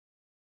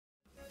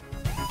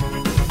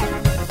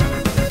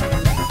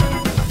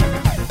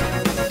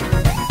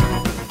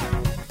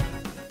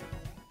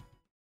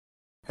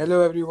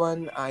Hello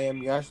everyone, I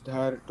am Yash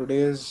Dhar,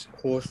 today's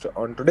host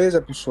on today's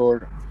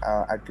episode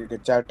at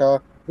Cricket Chatter.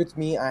 With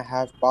me I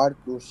have Parth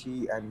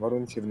Doshi and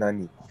Varun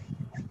Shivnani.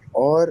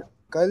 और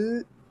कल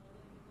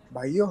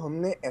भाइयों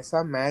हमने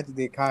ऐसा match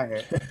देखा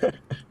है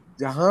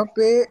जहाँ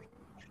पे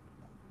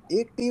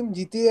एक टीम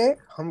जीती है,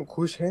 हम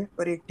खुश हैं,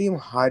 पर एक टीम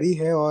हारी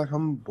है और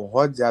हम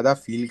बहुत ज़्यादा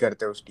फील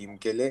करते हैं उस टीम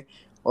के लिए,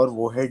 और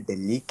वो है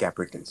दिल्ली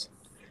कैपिटल्स।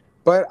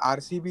 पर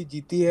आरसीबी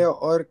जीती है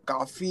और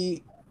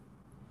काफ़ी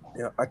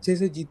अच्छे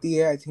से जीती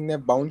है। I think they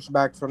bounce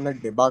back from the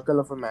डिबाकल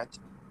of a match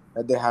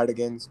that they had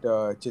against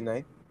Chennai.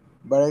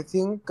 But I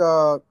think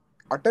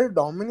utter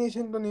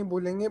domination तो नहीं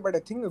बोलेंगे, but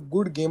I think a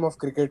good game of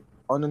cricket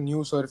on a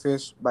new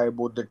surface by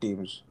both the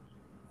teams.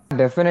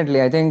 Definitely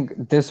I think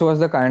this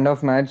was the kind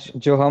of match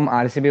जो हम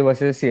RCB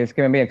versus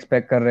CSK में भी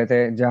expect कर रहे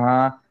थे,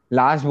 जहां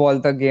लास्ट बॉल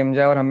तक game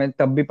जाए और हमें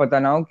तब भी पता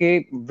ना हो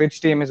कि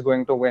which team is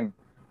going to win.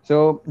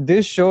 So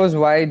this shows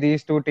why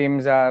these two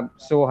teams are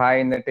so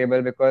high in the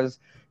table, because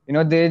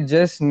they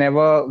just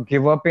never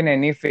give up in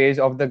any phase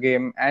of the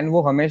game and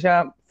वो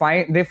हमेशा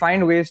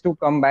find ways to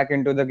come back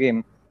into the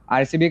game.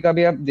 RCB का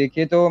भी आप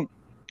देखिए तो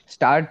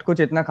start कुछ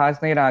इतना खास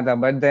नहीं रहा था,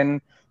 बट देन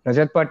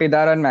रजत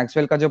पाटीदार और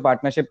मैक्सवेल का जो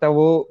पार्टनरशिप था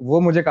वो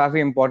मुझे काफी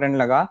इंपॉर्टेंट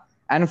लगा.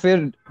 एंड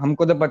फिर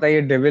हमको तो पता ही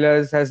है,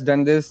 de Villiers has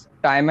done this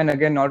time and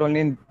again, not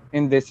only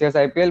in this years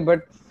IPL,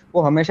 but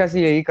वो हमेशा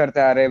से यही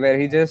करते आ रहे हैं, where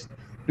he just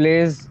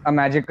plays a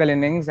magical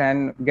innings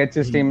and gets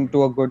his team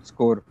to a good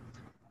score.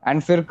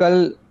 And फिर कल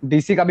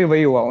डीसी का भी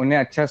वही हुआ, उन्हें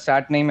अच्छा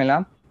स्टार्ट नहीं मिला,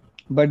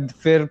 बट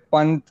फिर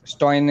Pant,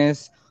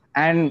 Stoinis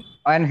and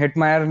and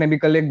Hetmyer ने भी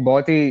कल एक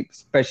बहुत ही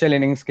स्पेशल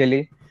इनिंग्स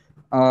खेली,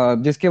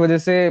 जिसकी वजह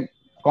से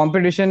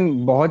कंपटीशन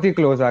बहुत ही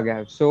क्लोज आ गया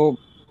है. सो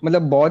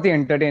मतलब बहुत ही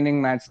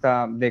एंटरटेनिंग मैच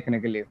था देखने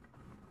के लिए.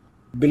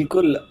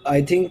 बिल्कुल,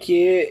 आई थिंक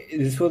ये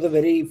this was a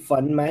very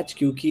fun match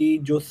क्योंकि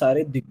जो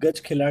सारे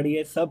दिग्गज खिलाड़ी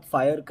है सब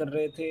फायर कर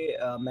रहे थे.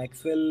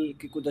 मैक्सवेल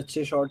के कुछ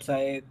अच्छे शॉट्स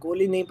आए,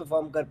 कोहली नहीं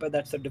परफॉर्म कर पाया,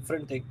 that's a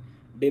different thing.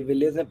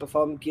 De Villiers ने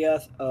परफॉर्म किया.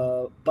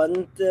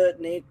 पंत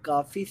ने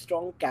काफ़ी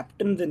स्ट्रॉन्ग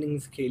कैप्टन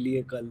इनिंग्स खेली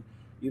है कल.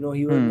 He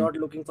was hmm. Not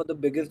looking for the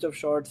biggest of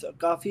shots.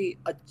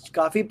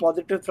 काफ़ी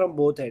पॉजिटिव फ्रॉम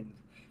बोथ एंड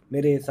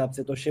मेरे हिसाब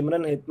से. तो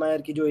सिमरन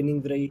हेटमायर की जो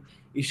इनिंग्स रही,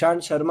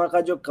 ईशांत शर्मा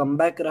का जो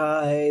कमबैक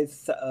रहा है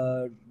इस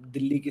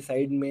दिल्ली की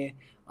साइड में,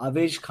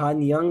 आवेश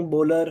खान यंग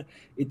बॉलर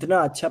इतना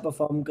अच्छा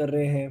परफॉर्म कर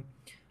रहे हैं.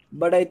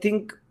 बट आई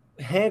थिंक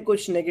हैं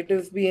कुछ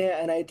नेगेटिव्स भी हैं,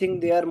 and I think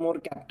they are more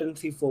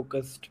captaincy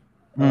focused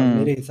हम्म.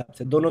 मेरे हिसाब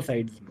से दोनों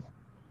साइड्स में.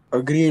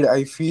 अग्रीड,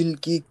 आई फील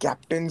कि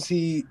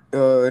कैप्टेंसी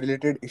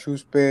रिलेटेड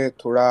इश्यूज पे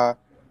थोड़ा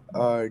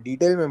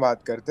डिटेल में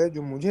बात करते हैं.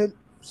 जो मुझे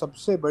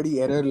सबसे बड़ी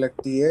एरर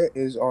लगती है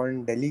is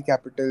on Delhi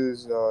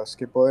Capitals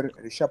skipper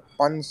Rishabh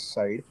Pant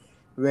side,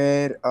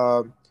 where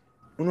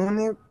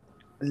उन्होंने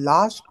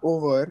लास्ट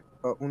ओवर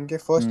उनके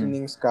फर्स्ट हम्म.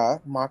 इनिंग्स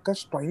का मार्कस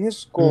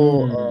स्टोइनिस को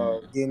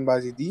हम्म.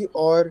 गेंदबाजी दी,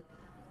 और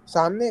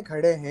सामने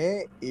खड़े हैं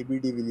एबी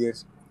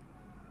डिविलियर्स,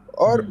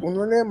 और हम्म.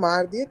 उन्होंने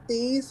मार दिए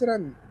 23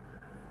 रन.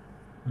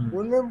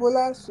 उन्होंने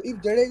बोला if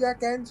Jadeja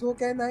can so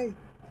can I,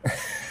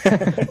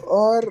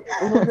 और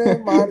उन्होंने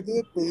मार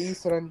दिए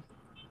 23 रन.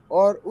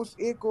 और उस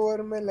एक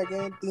ओवर में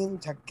लगे 3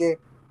 छक्के,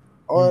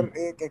 और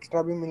एक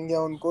एक्स्ट्रा भी मिल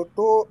गया उनको.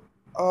 तो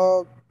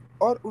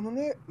और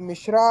उन्होंने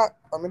मिश्रा,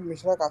 अमित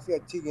मिश्रा काफी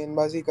अच्छी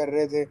गेंदबाजी कर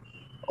रहे थे,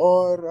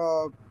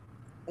 और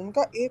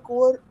उनका एक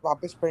ओवर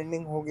वापस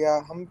पेंडिंग हो गया.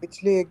 हम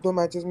पिछले 1-2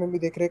 मैचेस में भी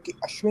देख रहे हैं कि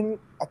अश्विन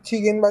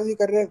अच्छी गेंदबाजी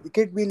कर रहे हैं,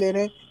 विकेट भी ले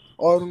रहे हैं,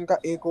 और उनका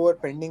एक ओवर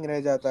पेंडिंग रह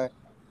जाता है.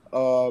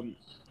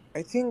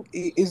 I think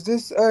is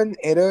this an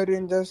error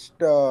in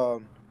just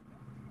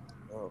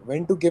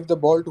when to give the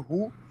ball to who,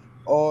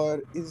 or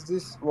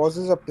was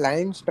this a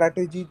planned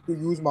strategy to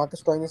use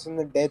Marcus Stoinis in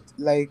the death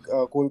like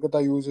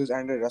Kolkata uses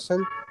Andre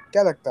Russell?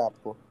 क्या लगता है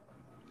आपको?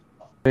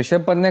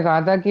 ऋषभ पंत ने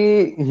कहा था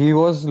कि he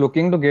was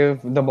looking to give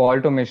the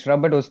ball to Mishra,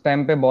 but उस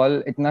time पे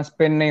बॉल इतना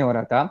स्पिन नहीं हो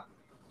रहा था.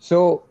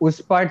 सो उस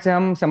पार्ट से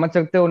हम समझ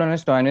सकते हैं उन्होंने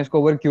स्टोइनिस को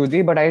ओवर क्यों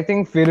दी, बट आई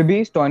थिंक फिर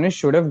भी Stoinis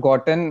should have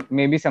gotten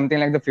may be something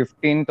like the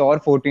 15th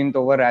और 14th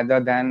over rather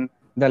than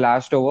the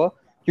last over.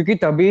 क्योंकि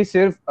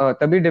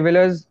तभी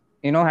de Villiers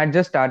had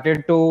just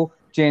started to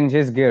change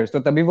his gears, तो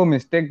तभी वो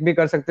मिस्टेक भी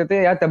कर सकते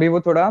थे या तभी वो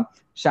थोड़ा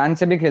शान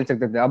से भी खेल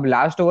सकते थे. अब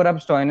लास्ट ओवर आप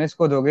स्टोइनिस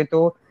को दोगे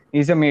तो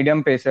he's a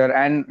medium pacer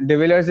and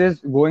de Villiers is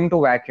going to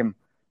whack him.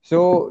 So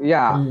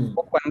yeah,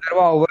 वो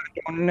 15वां ओवर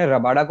जो उन्होंने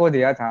रबाडा को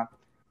दिया था,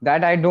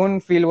 that I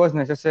don't feel was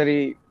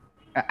necessary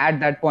at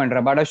that point.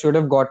 Rabada should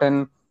have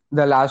gotten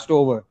the last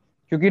over,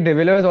 क्योंकि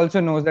de Villiers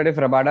also knows that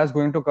if Rabada is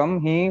going to come,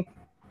 he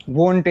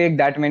won't take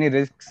that many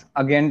risks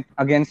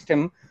against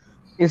him.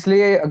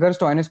 इसलिए अगर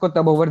Stoinis को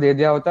तब over दे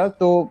दिया होता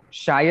तो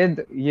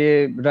शायद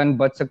ये रन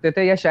बच सकते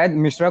थे, या शायद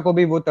मिश्रा को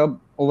भी वो तब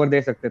ओवर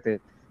दे सकते थे.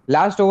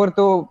 लास्ट ओवर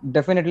तो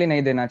डेफिनेटली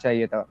नहीं देना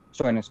चाहिए था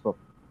स्टोइनिस को.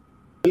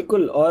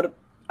 बिल्कुल. और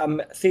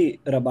सी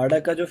रबाडा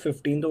का जो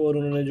 15th ओवर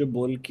उन्होंने जो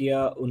बॉल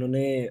किया,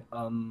 उन्होंने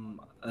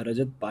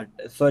रजत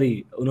पाट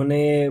सॉरी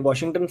उन्होंने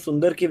वॉशिंगटन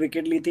सुंदर की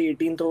विकेट ली थी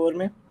 18th ओवर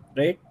में,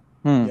 राइट?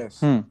 हम्म.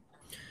 Yes. हम्म.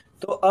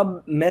 तो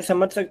अब मैं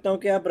समझ सकता हूँ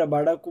कि आप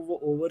रबाडा को वो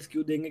ओवर्स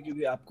क्यों देंगे,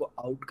 क्योंकि आपको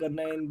आउट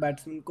करना है इन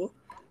बैट्समैन को.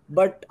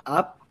 बट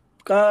आप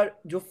का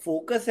जो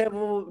फोकस है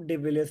वो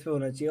डिविलियर्स पे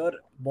होना चाहिए,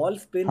 और बॉल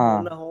स्पिन हो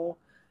हाँ ना हो,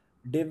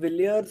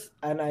 de Villiers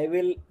and I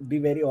will be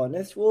very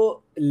honest,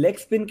 वो लेग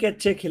स्पिन के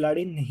अच्छे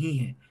खिलाड़ी नहीं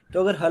है। तो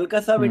अगर हल्का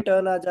सा भी हम्म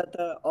टर्न आ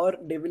जाता, और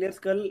डिविलियर्स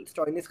कल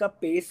स्टोइनिस का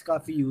पेस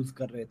काफी यूज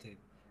कर रहे थे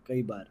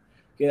कई बार,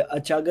 कि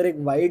अच्छा अगर एक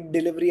वाइड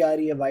डिलीवरी आ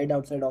रही है, वाइड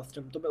आउटसाइड ऑफ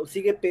स्टंप, तो मैं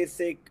उसी के पेस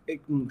से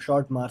एक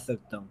शॉट मार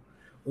सकता हूँ।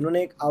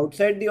 उन्होंने एक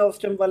आउटसाइड दी ऑफ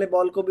स्टंप वाले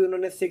बॉल को भी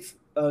उन्होंने सिक्स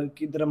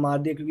की तरह मार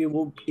दिया, क्योंकि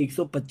वो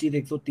 125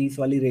 130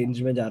 वाली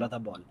रेंज में जा रहा था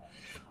बॉल।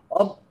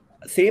 अब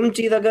सेम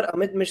चीज अगर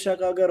अमित मिश्रा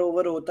का अगर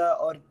ओवर होता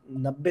और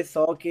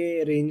 90-100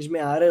 के रेंज में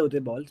आ रहे होते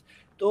बॉल्स,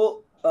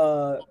 तो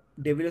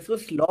डिविलियर्स को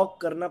स्लॉक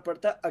करना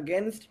पड़ता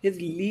against his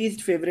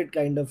least favourite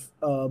kind of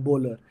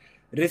bowler.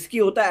 Risky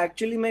होता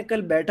एक्चुअली। मैं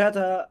कल बैठा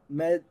था,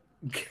 मैं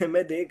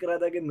मैं देख रहा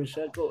था कि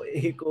मिश्रा को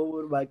एक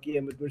ओवर बाकी है,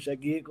 अमित मिश्रा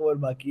की एक ओवर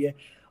बाकी है,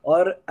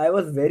 और आई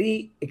वॉज वेरी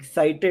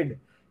एक्साइटेड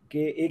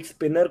कि एक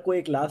स्पिनर को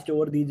एक लास्ट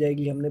ओवर दी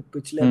जाएगी। हमने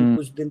पिछले अभी हम्म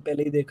कुछ दिन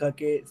पहले ही देखा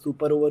कि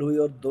सुपर ओवर हुई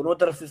और दोनों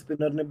तरफ से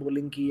स्पिनर ने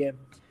बॉलिंग की है,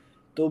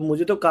 तो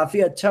मुझे तो काफी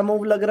अच्छा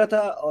मूव लग रहा था,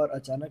 और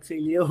अचानक से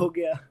ये हो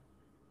गया।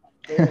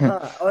 तो हाँ,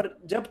 और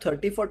जब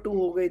 30 for 2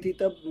 हो गई थी,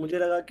 तब मुझे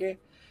लगा कि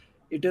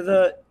it is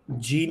a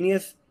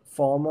genius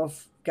form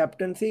of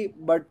captaincy,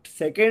 but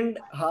second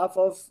half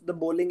of the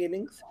bowling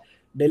innings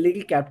Delhi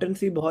की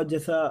कैप्टनसी बहुत,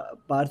 जैसा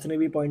पार्थ ने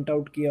भी पॉइंट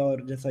आउट किया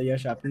और जैसा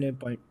यश आपने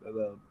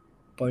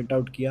पॉइंट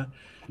आउट किया,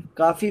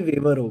 काफी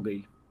वेवर हो गई।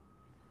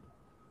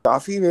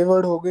 काफी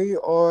वेवर्ड हो गई,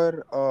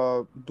 और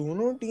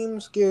दोनों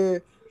टीम्स के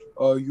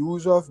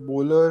use of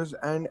bowlers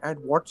and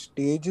at what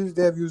stages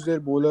they have used their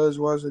bowlers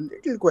was a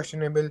little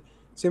questionable.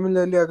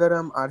 Similarly, अगर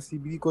हम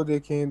आरसीबी को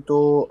देखें तो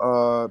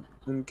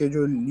उनके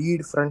जो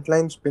लीड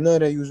फ्रंटलाइन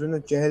स्पिनर है युजवेंद्र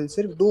चहल,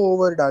 सिर्फ 2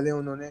 ओवर डाले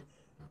उन्होंने।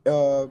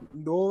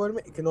 2 ओवर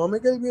में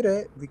इकोनॉमिकल भी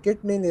रहे,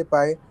 विकेट नहीं ले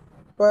पाए,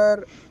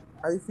 पर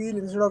I feel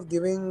instead of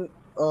giving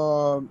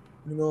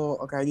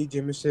Kylie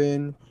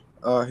Jamieson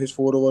his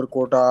 4 over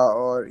quota,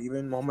 or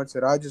even Mohammad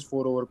Siraj's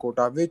 4 over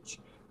quota, which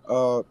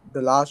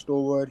the last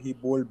over he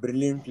bowled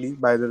brilliantly.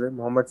 By the way,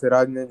 Mohammad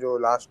Siraj ने जो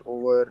last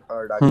over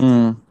डाली थी,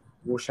 हम्म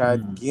वो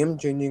शायद गेम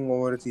चेंजिंग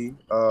ओवर थी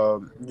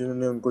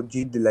जिन्होंने उनको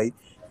जीत दिलाई।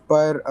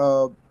 पर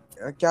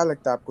क्या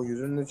लगता है आपको,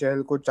 युजवेंद्र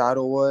चहल को 4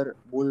 ओवर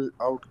बोल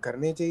आउट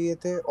करने चाहिए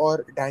थे?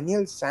 और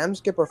डैनियल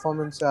सैम्स के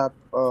परफॉर्मेंस से आप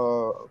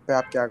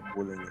क्या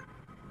बोलेंगे?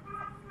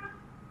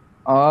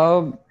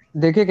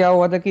 देखिए क्या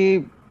हुआ था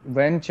कि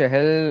when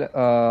Chahal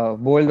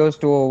bowled those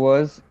 2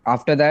 overs,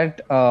 after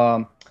that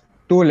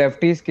two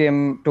lefties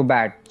came to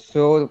bat.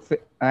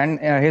 And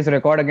his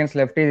record against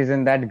lefties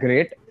isn't that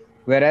great,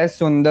 whereas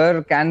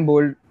Sundar can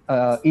bowl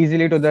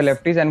easily to the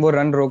lefties and वो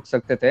run रोक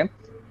सकते थे।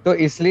 तो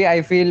इसलिए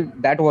I feel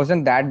that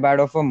wasn't that bad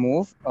of a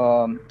move.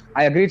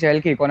 I agree चहल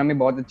की economy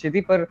बहुत अच्छी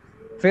थी, पर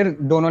फिर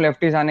दोनों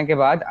लेफ्टीज आने के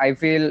बाद I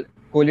feel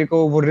कोहली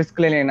को वो रिस्क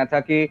ले लेना था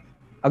कि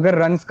अगर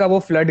रन्स का वो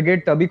फ्लड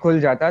गेट तभी खुल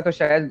जाता तो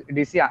शायद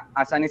डीसी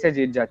आसानी से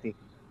जीत जाती।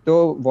 तो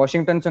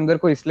वॉशिंगटन सुंदर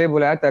को इसलिए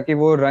बुलाया ताकि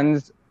वो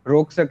रन्स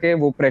रोक सके,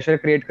 वो प्रेशर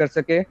क्रिएट कर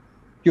सके,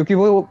 क्योंकि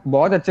वो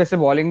बहुत अच्छे से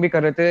बॉलिंग भी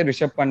कर रहे थे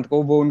ऋषभ पंत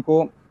को। वो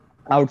उनको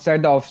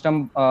outside the off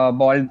stump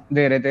ball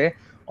दे रहे थे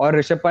और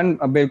ऋषभ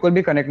पंत बिल्कुल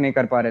भी कनेक्ट नहीं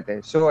कर पा रहे थे।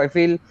 So I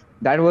feel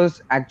that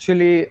was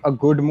actually a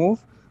good move.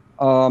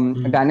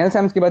 Daniel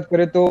Sams की बात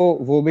करें तो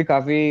वो भी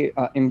काफी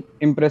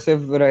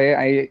इम्प्रेसिव रहे।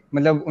 आई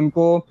मतलब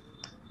उनको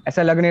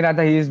ऐसा लग नहीं रहा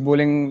था ही is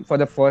bowling for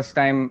the first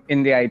time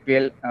in the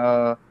IPL.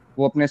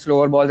 वो अपने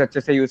स्लोअर बॉल्स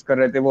अच्छे से यूज कर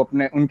रहे थे, वो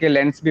अपने उनके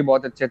लेंथ्स भी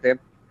बहुत अच्छे थे।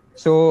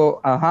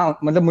 सो हाँ,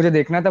 मतलब मुझे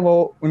देखना था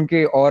वो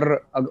उनके,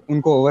 और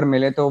उनको ओवर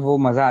मिले तो वो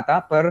मजा आता,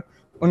 पर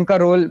उनका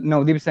रोल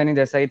नवदीप सैनी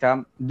जैसा ही था।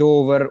 2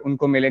 ओवर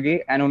उनको मिलेगी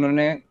एंड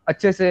उन्होंने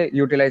अच्छे से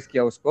यूटिलाइज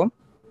किया उसको।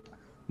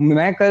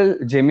 मैं कल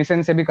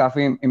जेमिसन से भी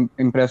काफी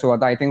इम्प्रेस हुआ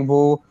था। आई थिंक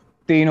वो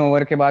 3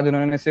 ओवर के बाद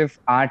उन्होंने सिर्फ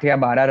 8 या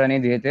 12 रन ही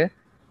दिए थे।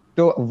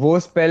 तो वो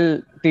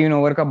स्पेल 3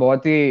 ओवर का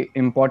बहुत ही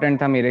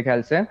इंपॉर्टेंट था मेरे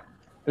ख्याल से।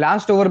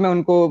 लास्ट ओवर में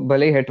उनको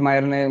भले ही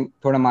हेटमायर ने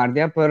थोड़ा मार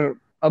दिया, पर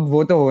अब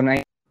वो तो होना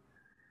ही।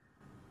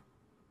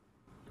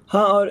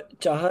 हाँ, और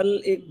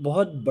चाहल एक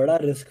बहुत बड़ा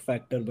रिस्क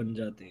फैक्टर बन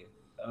जाते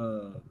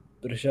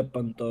हैं ऋषभ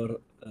पंत और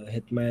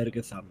हिटमायर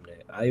के सामने।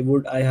 I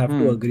have to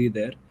hmm agree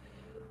there.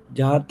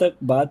 जहाँ तक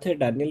बात है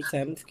डैनियल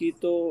सैम्स की,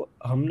 तो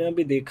हमने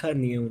अभी देखा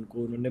नहीं है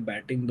उनको। उन्होंने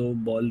बैटिंग 2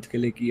 बॉल्स के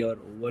लिए की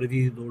और ओवर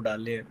भी 2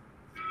 डाले हैं।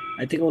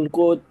 आई थिंक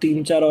उनको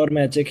 3-4 और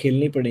मैचें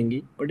खेलनी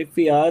पड़ेंगी, but if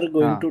we are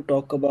going हाँ to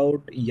talk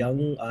about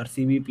young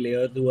RCB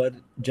players who are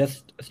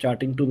just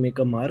starting to make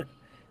a mark,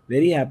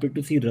 very happy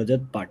to see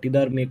Rajat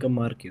Patidar make a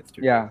mark या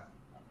यस्टरडे।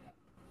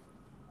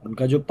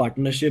 उनका जो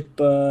पार्टनरशिप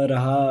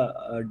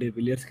रहा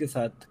डिविलियर्स के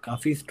साथ,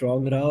 काफी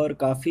स्ट्रांग रहा और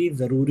काफी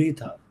जरूरी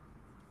था।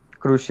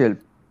 Crucial.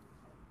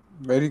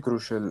 Very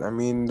crucial. I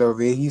mean, the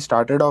way he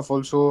started off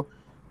also,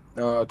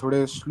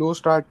 थोड़े स्लो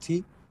स्टार्ट थी।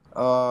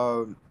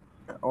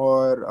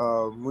 और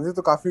मुझे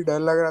तो काफ़ी डर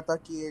लग रहा था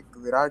कि एक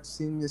विराट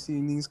सिंह जैसी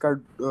इनिंग्स का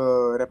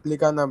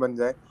रेप्लिका ना बन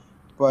जाए,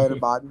 पर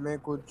बाद में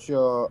कुछ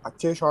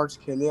अच्छे शॉट्स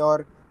खेले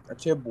और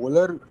अच्छे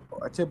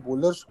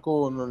बॉलर्स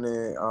को उन्होंने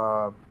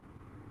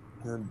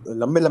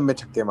लंबे लंबे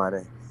छक्के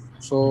मारे।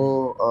 So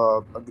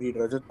agreed.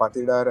 Rajat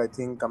Patidar, I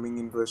think coming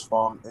into his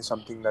form is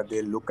something that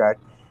they look at.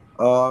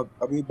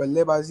 अभी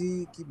बल्लेबाजी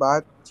की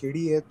बात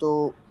छिड़ी है तो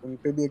उन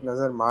पे भी एक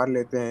नज़र मार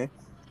लेते हैं.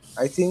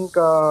 आई थिंक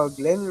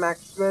ग्लेन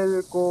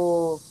मैक्सवेल को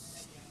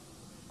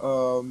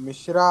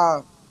मिश्रा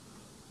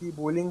की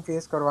बॉलिंग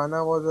फेस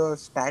करवाना was a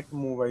stat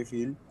move I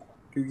feel,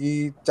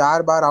 क्योंकि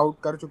 4 बार आउट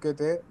कर चुके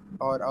थे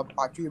और अब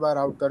 5वीं बार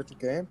आउट कर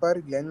चुके हैं,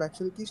 पर ग्लेन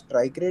मैक्सवेल की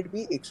स्ट्राइक रेट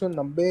भी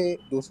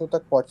 190-200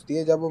 तक पहुंचती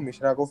है जब वो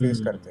मिश्रा को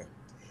फेस करते हैं.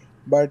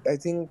 But I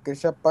think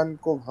Rishabh Pant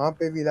को वहाँ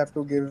पे we'll have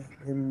to give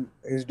him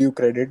his due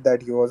credit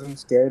that he wasn't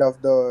scared of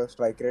the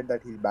strike rate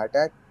that he'll bat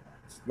at,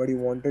 but he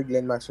wanted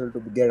Glenn Maxwell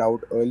to get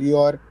out early.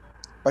 और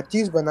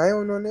 25 बनाए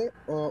उन्होंने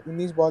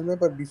 19 ball में,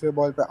 पर 20वें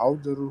ball पे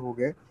out जरूर हो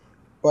गए.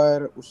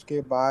 पर उसके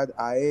बाद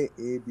आए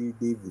AB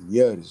de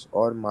Villiers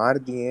और मार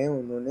दिए हैं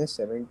उन्होंने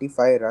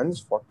 75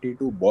 रन्स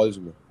 42 बॉल्स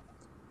में,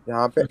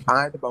 जहाँ पे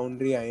 8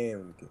 बाउंड्री आए हैं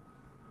उनके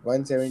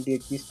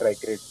 178 की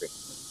स्ट्राइक रेट पे.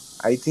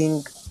 आई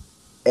थिंक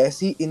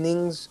ऐसी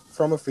इनिंग्स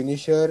फ्रॉम अ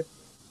फिनिशर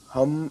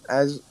हम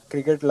एज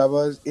क्रिकेट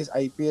लवर्स इस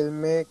आईपीएल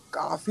में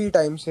काफ़ी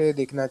टाइम से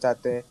देखना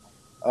चाहते हैं.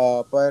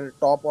 पर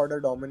टॉप ऑर्डर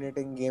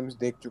डोमिनेटिंग गेम्स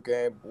देख चुके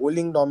हैं,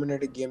 बॉलिंग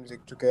डोमिनेटिंग गेम्स देख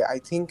चुके हैं. I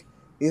think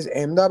is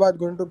Ahmedabad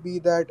going to be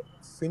that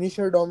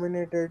finisher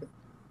dominated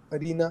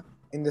arena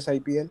in this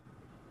IPL?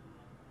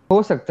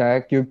 हो सकता है,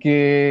 क्योंकि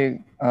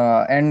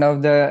एंड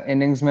ऑफ द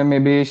इनिंग्स में मे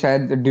बी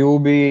शायद ड्यू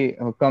भी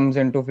कम्स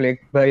इनटू प्ले.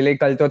 भले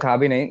कल तो था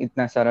भी नहीं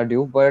इतना सारा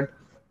ड्यू, बट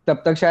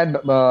तब तक शायद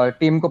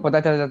टीम को पता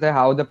चल जाता है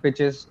how the pitch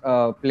is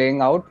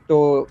playing out,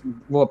 तो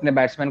वो अपने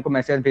बैट्समैन को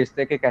मैसेज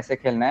भेजते हैं कि कैसे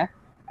खेलना है.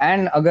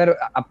 एंड अगर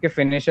आपके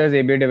फिनिशर्स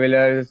AB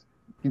डिविलियर्स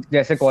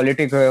जैसे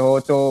क्वालिटी के हो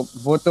तो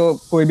वो तो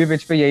कोई भी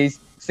पिच पे यही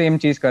सेम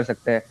चीज कर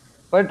सकते हैं.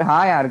 बट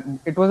हाँ यार,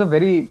 it was a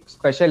very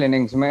special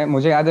innings. में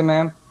मुझे याद है,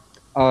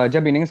 मैं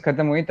जब इनिंग्स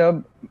खत्म हुई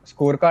तब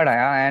स्कोर कार्ड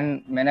आया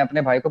एंड मैंने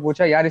अपने भाई को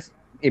पूछा, यार इस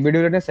AB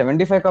डिविलियर्स ने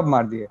 75 कब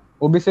मार दिए,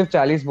 वो भी सिर्फ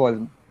 40 बॉल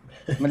में.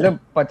 मतलब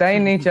पता ही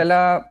नहीं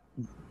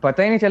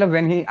चला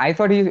when he I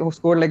thought he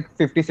scored like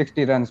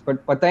 50-60 runs, but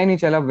पता ही नहीं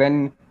चला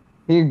व्हेन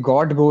ही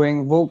गॉट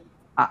गोइंग. वो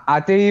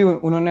आते ही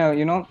उन्होंने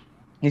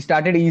he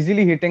started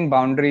easily hitting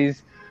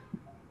boundaries.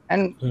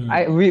 And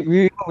I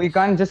we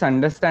can't just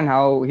understand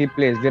how he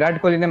plays.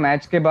 Virat Kohli ने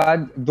मैच के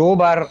बाद 2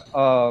 बार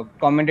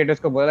कमेंटेटर्स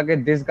को बोला कि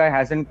this guy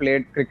hasn't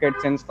played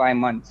cricket since 5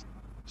 months.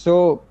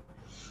 So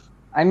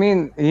I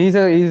mean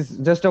he's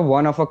just a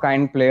one of a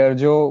kind player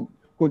जो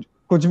कुछ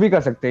कुछ भी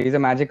कर सकते हैं.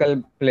 he's a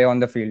magical player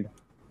on the field.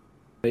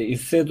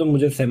 इससे तो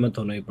मुझे सहमत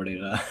होना ही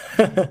पड़ेगा.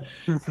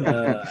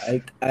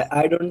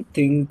 I don't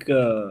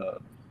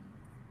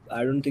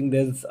think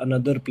there's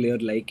another player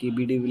like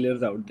AB de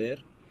Villiers out there.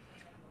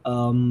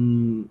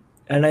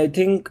 And I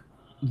think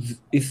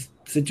इस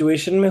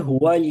सिचुएशन में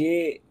हुआ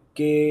ये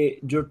कि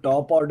जो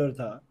टॉप ऑर्डर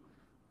था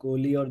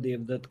कोहली और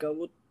देवदत्त का,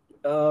 वो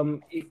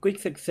एक क्विक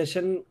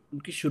सक्सेशन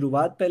उनकी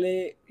शुरुआत पहले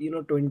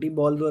 20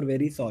 बॉल्स वर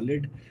वेरी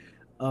सॉलिड,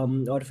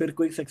 और फिर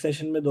क्विक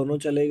सक्सेशन में दोनों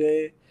चले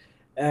गए.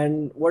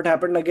 एंड व्हाट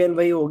हैपेंड अगेन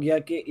वही हो गया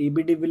कि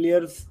AB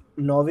डिविलियर्स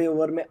 9वें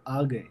ओवर में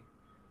आ गए,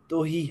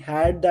 तो he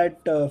had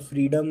that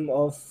freedom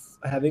of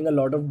having a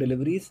lot of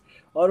deliveries,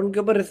 और उनके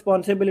ऊपर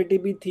रिस्पॉन्सिबिलिटी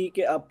भी थी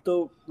कि अब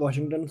तो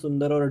वॉशिंगटन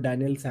सुंदर और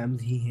डैनियल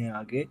सैम्स ही हैं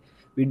आगे.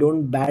 We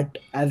don't bat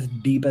as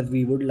deep as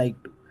we would like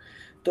to.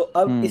 तो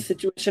अब इस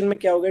सिचुएशन में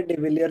क्या हो गया,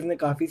 डिविलियर्स ने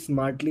काफ़ी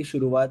स्मार्टली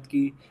शुरुआत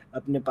की,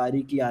 अपने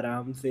पारी की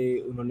आराम से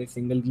उन्होंने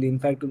सिंगल ली.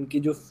 इनफैक्ट उनकी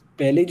जो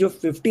पहले जो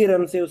 50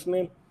 रन है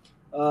उसमें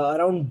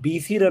अराउंड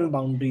 20 ही रन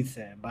बाउंड्रीज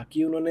हैं,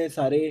 बाकी उन्होंने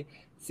सारे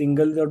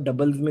सिंगल्स और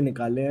डबल्स में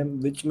निकाले हैं,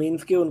 विच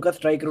मीन्स कि उनका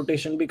स्ट्राइक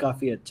रोटेशन भी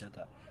काफ़ी अच्छा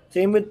था.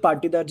 सेम विद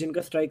पाटीदार,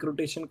 जिनका स्ट्राइक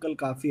रोटेशन कल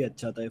काफ़ी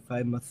अच्छा था if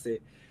I must say,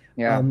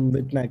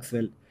 with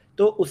Maxwell.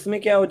 तो उसमें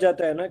क्या हो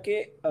जाता है ना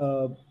कि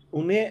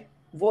उन्हें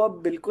वो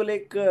अब बिल्कुल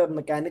एक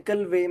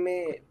मैकेनिकल वे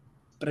में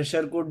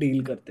प्रेशर को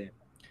डील करते हैं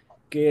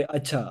कि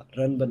अच्छा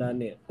रन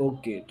बनाने,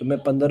 ओके तो मैं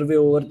 15वें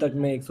ओवर तक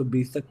मैं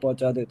 120 तक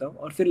पहुंचा देता हूँ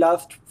और फिर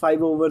last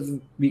 5 overs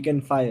we can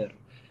fire.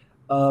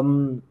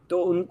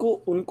 तो उनको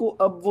उनको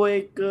अब वो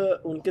एक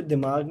उनके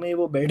दिमाग में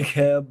वो बैठ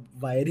गया है, अब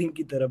वायरिंग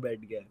की तरह बैठ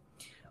गया है.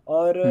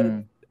 और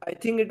I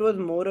think it was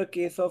more a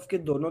case of कि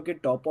दोनों के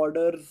टॉप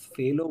ऑर्डर्स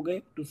फेल हो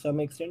गए to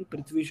some extent.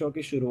 Prithvi Shaw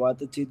की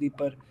शुरुआत अच्छी थी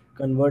पर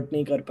कन्वर्ट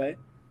नहीं कर पाए.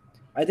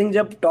 आई थिंक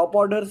जब टॉप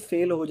ऑर्डर्स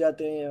फेल हो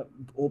जाते हैं,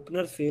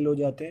 ओपनर्स फेल हो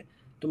जाते हैं,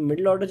 तो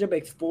मिडिल ऑर्डर जब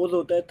एक्सपोज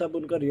होता है तब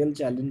उनका रियल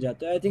चैलेंज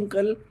आता है. आई थिंक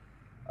कल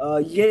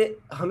ये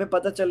हमें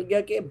पता चल गया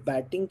कि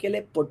बैटिंग के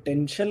लिए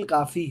पोटेंशियल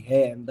काफ़ी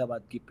है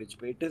अहमदाबाद की पिच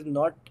पे. It is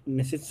not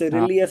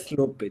necessarily a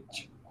slow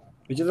pitch,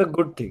 which is a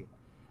good thing.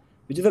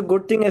 Which is a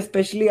good thing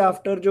especially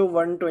after जो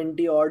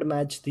 120 ऑड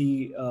मैच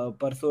थी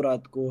परसों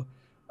रात को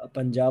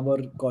पंजाब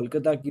और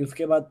कोलकाता की.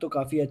 उसके बाद तो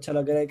काफ़ी अच्छा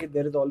लग रहा है कि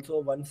there is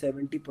also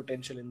 170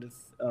 potential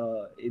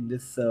in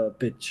this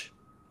pitch.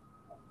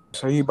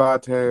 सही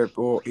बात है.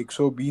 तो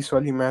 120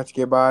 वाली मैच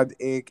के बाद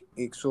एक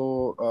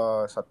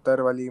 170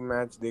 वाली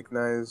मैच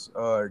देखना is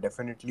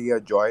definitely a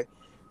joy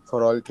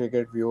for all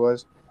cricket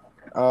viewers.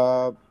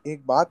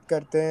 एक बात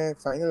करते हैं,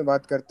 फाइनल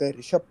बात करते हैं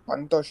ऋषभ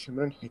पंत और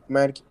सिमरन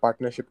हिटमैयर की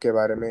पार्टनरशिप के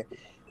बारे में.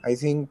 I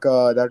think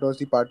that was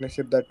the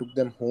partnership that took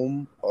them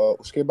home.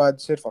 उसके बाद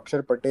सिर्फ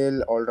अक्षर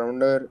पटेल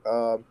ऑलराउंडर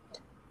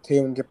थे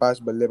उनके पास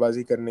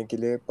बल्लेबाजी करने के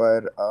लिए,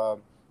 पर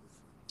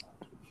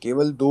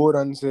केवल 2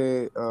 रन से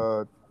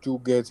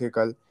चूक गए थे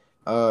कल।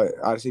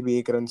 आरसीबी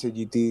 1 रन से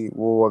जीती।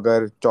 वो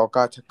अगर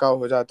चौका छक्का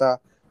हो जाता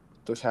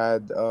तो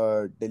शायद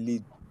दिल्ली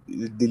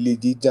दिल्ली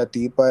जीत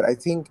जाती। पर आई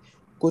थिंक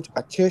कुछ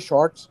अच्छे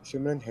शॉट्स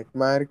सिमरन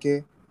हेटमायर के,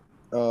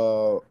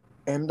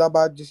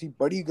 अहमदाबाद जैसी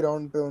बड़ी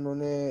ग्राउंड पे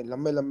उन्होंने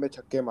लंबे लंबे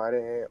छक्के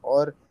मारे हैं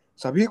और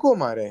सभी को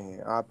मारे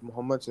हैं। आप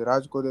मोहम्मद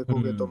सिराज को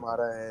देखोगे तो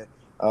मारा है,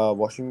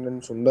 वॉशिंगटन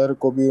सुंदर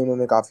को भी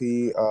उन्होंने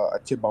काफ़ी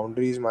अच्छे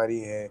बाउंड्रीज मारी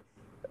हैं।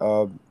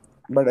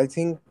 But I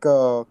think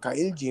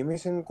Kyle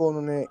Jameson को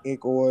उन्होंने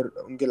एक ओवर,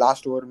 उनके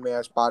लास्ट ओवर में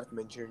एज पार्थ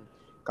मेंशन्ड,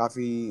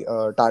 काफ़ी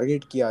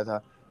टारगेट किया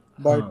था।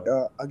 But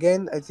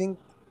again I think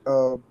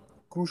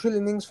crucial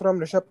innings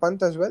from Rishabh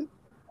Pant as well,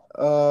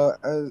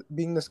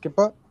 being the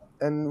skipper,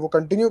 and वो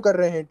कंटिन्यू कर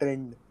रहे हैं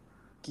ट्रेंड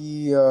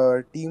कि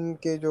टीम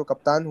के जो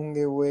कप्तान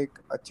होंगे वो एक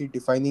अच्छी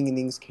डिफाइनिंग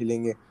इनिंग्स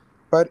खेलेंगे।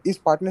 पर इस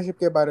पार्टनरशिप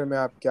के बारे में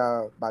आप क्या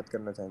बात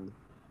करना चाहेंगे?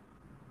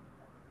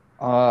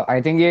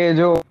 आई थिंक ये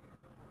जो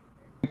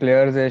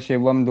प्लेयर्स है,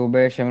 शिवम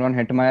दुबे, शिमरन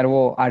हेटमायर,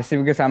 वो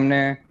आरसीबी के सामने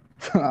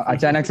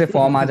अचानक से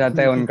फॉर्म आ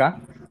जाता है उनका।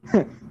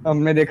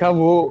 हमने देखा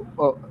वो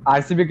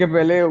आरसीबी के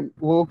पहले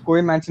वो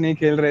कोई मैच नहीं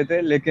खेल रहे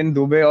थे, लेकिन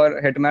दुबे और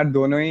हेटमायर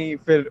दोनों ही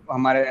फिर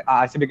हमारे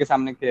आरसीबी के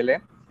सामने खेले।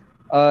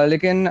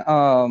 लेकिन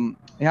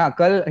यहाँ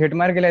कल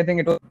हिटमायर के लिए आई थिंक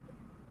इट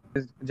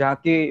वाज जहाँ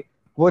की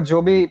वो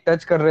जो भी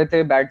टच कर रहे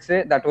थे बैट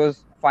से, that was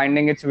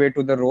finding it's way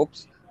to the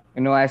ropes.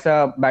 You know,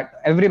 ऐसा bat,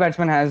 every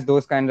batsman has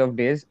those kind of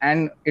days,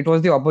 and it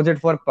was the opposite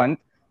for Pant,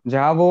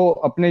 जहाँ वो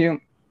अपने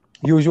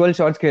यूजुअल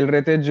शॉट्स खेल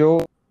रहे थे जो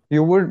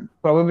you would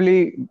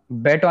probably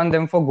bet on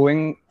them for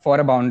going for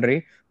a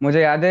boundary.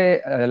 मुझे याद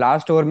है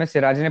लास्ट ओवर में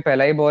सिराज ने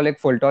पहला ही बॉल एक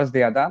फुल टॉस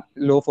दिया था,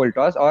 लो फुल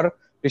टॉस, और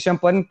Rishabh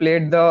Pant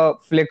played the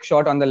flick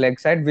shot on the leg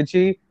side which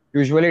he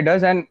usually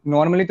does, and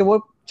normally तो वो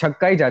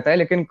छक्का ही जाता है,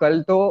 लेकिन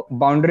कल तो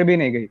बाउंड्री भी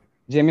नहीं गई,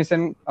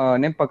 जेमिसन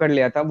ने पकड़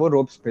लिया था वो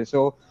रोप्स पे।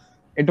 So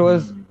it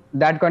was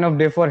that kind of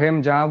day for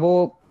him, जहां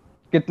वो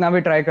कितना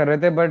भी ट्राई कर रहे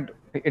थे but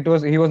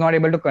he was not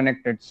able to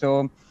connect it. So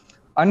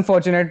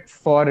unfortunate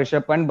for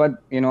Rishabh Pant, but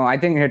you know I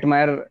think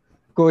Hetmyer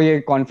को ये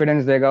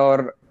कॉन्फिडेंस देगा।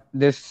 और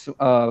दिस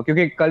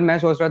क्योंकि कल मैं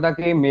सोच रहा था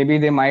कि maybe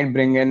they might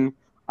bring in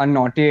a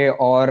Nortje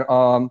और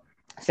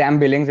Sam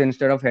Billings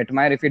instead of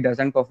Hetmeyer if he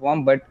doesn't perform,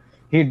 but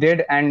he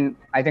did, and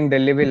I think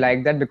Delhi will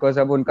like that because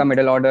अब उनका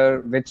middle order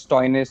with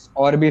Stoinis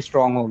और भी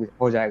strong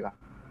हो जाएगा।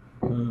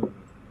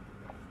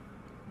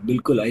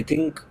 बिल्कुल, I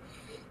think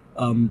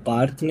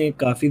Partha ने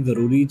काफ़ी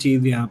ज़रूरी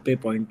चीज़ यहाँ पे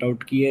पॉइंट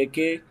आउट की है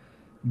कि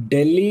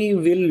Delhi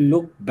will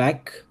look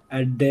back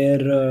at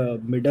their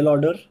middle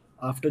order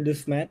after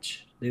this match.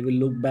 They will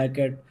look back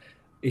at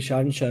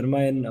Ishant Sharma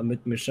and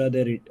Amit Mishra,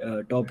 their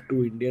top 2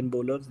 Indian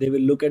bowlers. They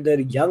will look at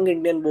their young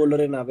Indian bowler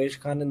in Avesh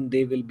Khan and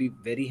they will be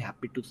very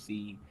happy to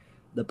see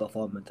the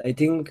performance. I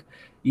think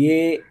ये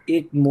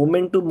एक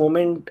moment to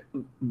moment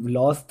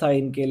loss था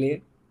इनके लिए।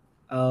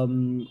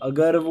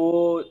 अगर वो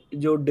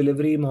जो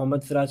delivery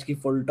Mohammad Siraj की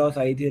full toss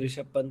आई थी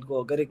ऋषभ पंत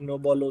को, अगर एक नो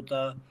बॉल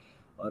होता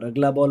और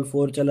अगला बॉल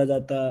 4 चला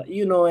जाता,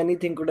 you know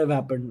anything could have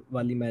happened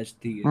वाली मैच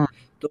थी ये।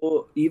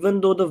 तो even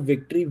though the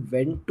victory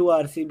went to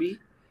RCB,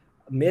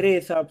 मेरे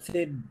हिसाब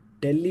से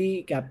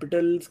दिल्ली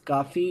कैपिटल्स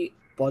काफ़ी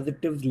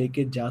पॉजिटिव्स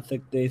लेके जा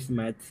सकते हैं इस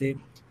मैच से।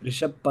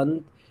 Rishabh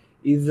Pant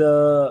is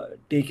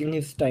taking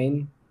his time.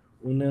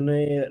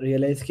 उन्होंने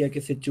रियलाइज़ किया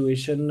कि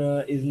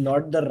situation is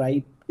not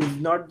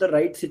the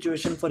right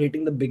situation for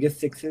hitting the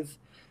biggest sixes.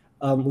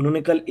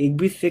 उन्होंने कल एक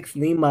भी सिक्स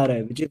नहीं मारा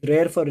है, which is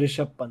rare for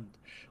Rishabh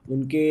Pant.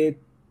 उनके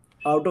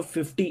out of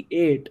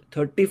 58,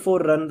 34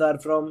 run are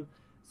from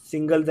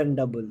singles and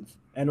doubles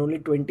and only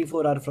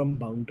 24 are from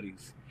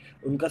boundaries.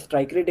 उनका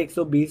स्ट्राइक रेट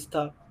 120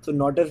 था, so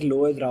not as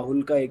low as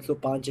Rahul का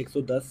 105,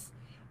 110,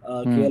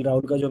 केएल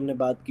राहुल का जो हमने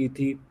बात की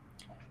थी।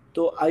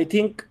 तो आई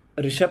थिंक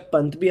ऋषभ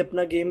पंत भी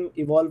अपना गेम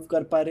इवॉल्व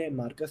कर पा रहे हैं,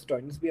 मार्कस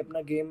स्टोइनिस भी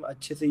अपना गेम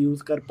अच्छे से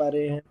यूज़ कर पा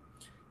रहे हैं,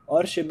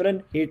 और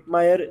सिमरन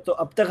हेटमायर, तो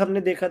अब तक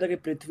हमने देखा था कि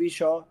पृथ्वी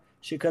शॉ,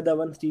 शिखर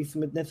धवन, स्टीव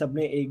स्मिथ ने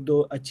सबने एक दो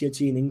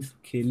अच्छी इनिंग्स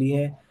खेली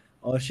है,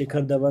 और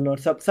शिखर धवन और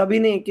सभी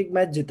ने एक एक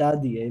मैच जिता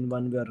दिए इन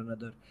वन वे और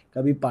अनदर,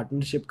 कभी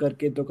पार्टनरशिप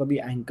करके तो कभी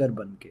एंकर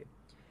बन के।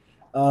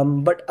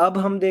 बट अब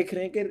हम देख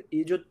रहे हैं कि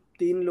ये जो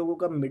 3 लोगों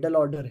का मिडल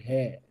ऑर्डर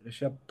है,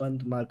 ऋषभ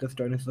पंत, मार्कस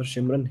स्टोइनिस और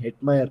सिमरन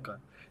हेटमायर का,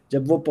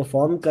 जब वो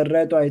परफॉर्म कर रहा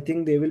है तो I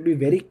think they will be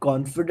very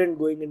confident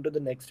going into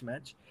the next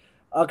match.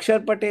 Axar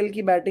Patel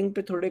की बैटिंग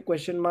पे थोड़े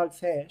क्वेश्चन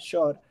मार्क्स है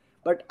sure,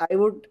 but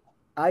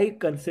I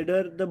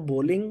consider the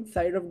bowling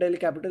side of Delhi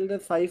Capital the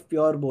 5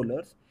 pure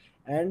bowlers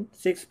and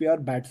 6 pure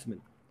batsman.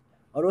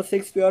 और वो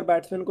 6 प्योर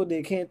बैट्समैन को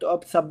देखें तो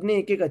अब सबने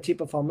एक एक अच्छी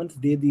परफॉर्मेंस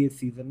दे दी इस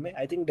सीजन में।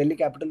 I think Delhi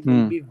Capitals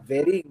will be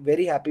very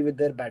very happy with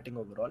their batting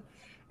overall,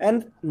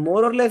 and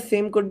more और less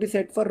same could be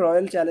set for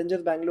Royal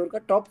Challengers Bangalore का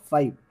टॉप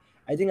 5।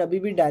 आई थिंक अभी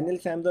भी डैनियल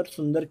सैम्स और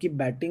सुंदर की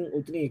बैटिंग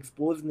उतनी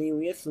एक्सपोज नहीं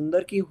हुई है,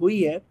 सुंदर की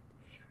हुई है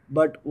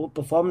बट वो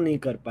परफॉर्म नहीं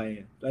कर पाए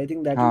हैं, तो I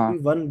think that will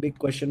be one big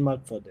question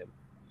mark for them.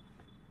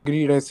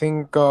 Agreed. I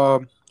think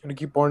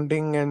Ricky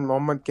Ponting and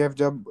Mohammad Kaif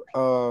जब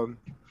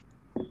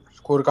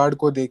स्कोर कार्ड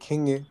को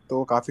देखेंगे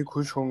तो काफ़ी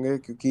खुश होंगे,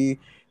 क्योंकि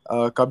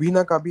कभी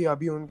ना कभी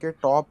अभी उनके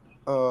टॉप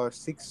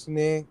 6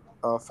 ने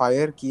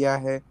फायर किया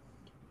है,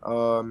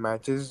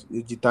 मैचेस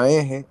जिताए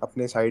हैं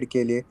अपने साइड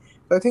के लिए.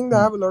 So I think they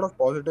have a lot of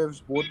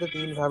positives. Both the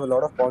teams have a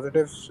lot of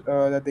positives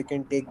that they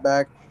can take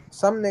back.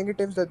 Some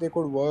negatives that they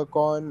could work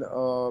on.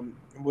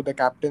 Both the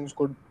captains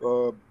could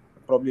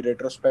probably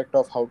retrospect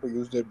of how to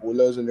use their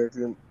bowlers a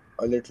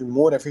little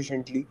more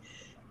efficiently.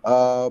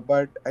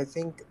 But I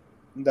think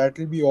that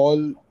will be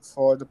all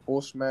for the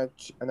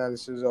post-match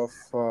analysis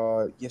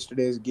of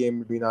yesterday's game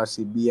between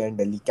RCB and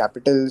Delhi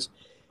Capitals.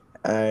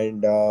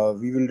 And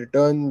we will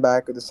return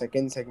back to the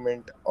second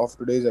segment of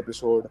today's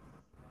episode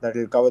that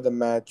will cover the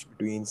match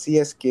between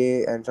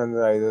CSK and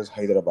Sunrisers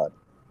Hyderabad.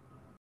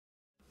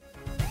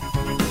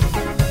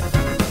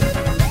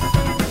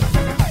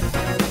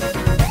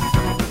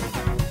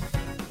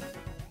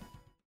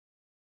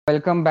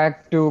 Welcome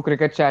back to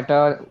Cricket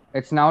Chatter.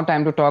 It's now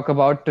time to talk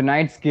about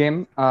tonight's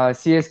game,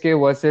 CSK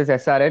versus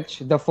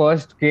SRH, the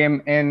first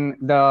game in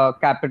the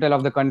capital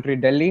of the country,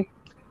 Delhi.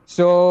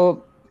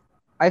 So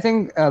I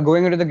think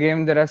going into the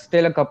game, there are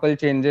still a couple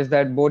changes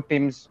that both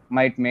teams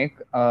might make,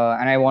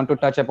 and I want to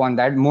touch upon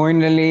that.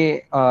 Moeen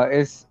Ali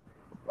is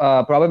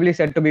probably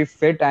said to be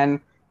fit and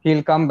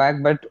he'll come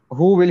back, but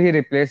who will he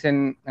replace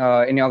in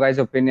your guys'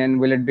 opinion?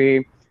 Will it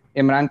be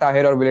Imran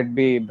Tahir or will it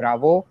be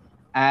Bravo?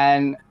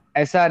 And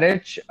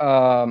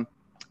SRH,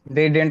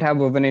 they didn't have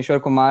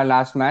Bhuvaneshwar Kumar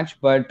last match,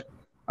 but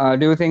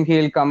do you think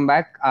he'll come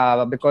back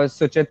because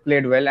Suchit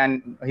played well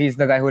and he's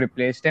the guy who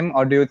replaced him,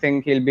 or do you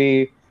think he'll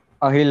be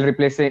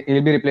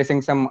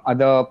replacing some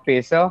other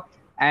pacer?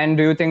 And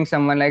do you think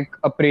someone like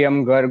a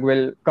Priyam Garg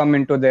will come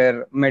into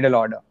their middle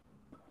order?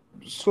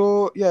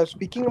 So yeah,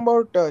 speaking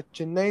about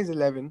Chennai's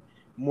 11,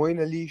 Moeen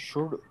Ali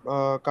should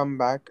come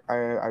back.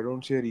 I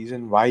don't see a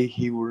reason why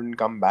he wouldn't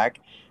come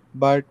back.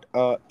 But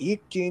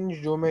एक change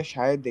जो मैं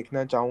शायद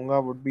देखना चाहूँगा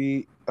would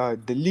be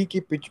Delhi की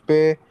pitch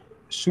पे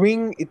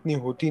swing इतनी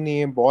होती नहीं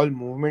है, बॉल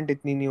मूवमेंट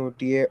इतनी नहीं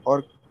होती है,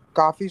 और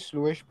काफ़ी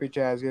स्लोइश पिच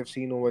है as we have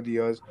seen over the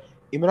years.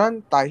 Imran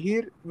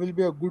Tahir will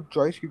be a good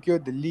choice, क्योंकि वो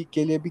दिल्ली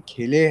के लिए भी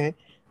खेले हैं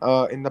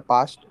इन द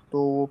पास्ट,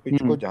 तो वो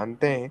पिच को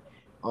जानते हैं,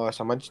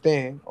 समझते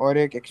हैं, और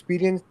एक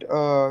एक्सपीरियंस्ड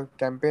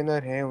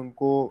कैंपेनर हैं,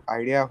 उनको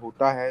आइडिया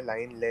होता है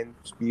लाइन लेंथ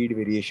स्पीड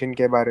वेरिएशन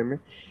के बारे में.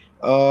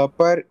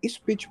 पर इस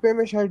पिच पे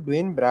मैं शायद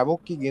ड्वेन ब्रावो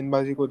की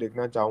गेंदबाजी को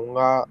देखना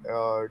चाहूँगा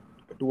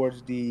टुवर्ड्स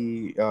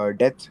दी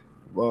डेथ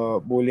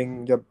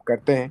बॉलिंग जब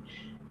करते हैं.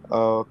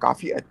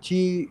 काफ़ी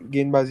अच्छी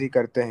गेंदबाजी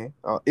करते हैं,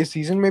 इस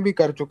सीजन में भी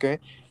कर चुके हैं.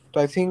 तो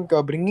I think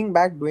bringing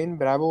back Dwayne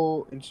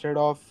Bravo instead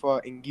of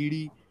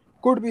Ngidi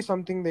could be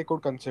something they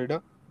could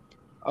consider.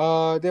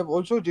 They have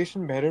also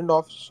Jason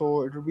Behrendorff, so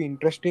it would be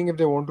interesting if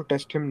they want to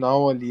test him now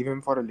or leave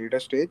him for a later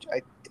stage.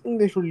 I think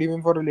they should leave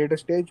him for a later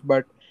stage,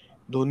 but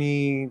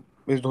Dhoni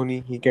is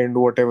Dhoni. He can do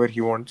whatever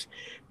he wants.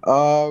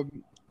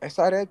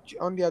 SRH,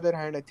 on the other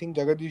hand, I think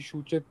Jagadish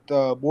Shuchit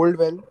bowled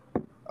well,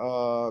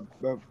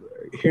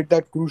 hit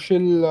that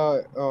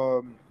crucial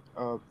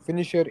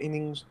finisher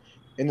innings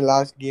in the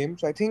last game.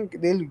 So I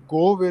think they'll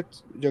go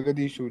with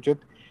Jagadish Shuchit.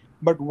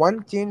 But one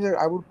change that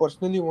I would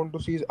personally want to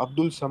see is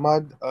Abdul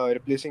Samad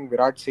replacing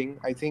Virat Singh.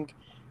 I think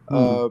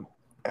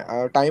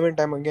time and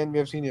time again we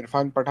have seen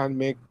Irfan Pathan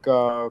make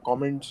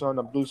comments on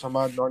Abdul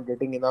Samad not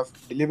getting enough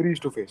deliveries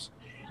to face.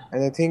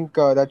 And I think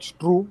that's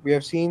true. We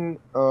have seen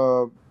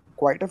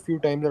quite a few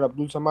times that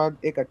Abdul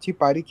Samad एक अच्छी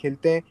पारी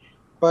खेलते हैं,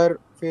 पर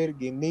फिर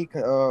गेंद ही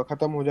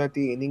खत्म हो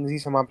जाती है, इनिंग्स ही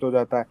समाप्त हो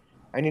जाता है,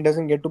 and he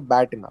doesn't get to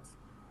bat enough.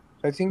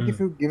 So I think if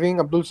you're giving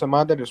Abdul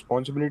Samad the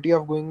responsibility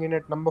of going in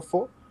at number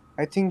 4,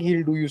 I think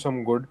he'll do you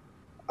some good.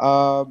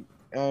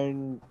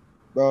 And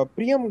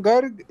Priyam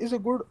Garg is a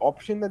good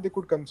option that they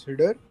could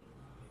consider.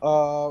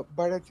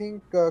 But I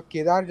think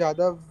Kedar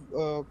Jadhav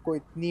को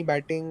इतनी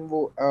batting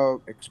वो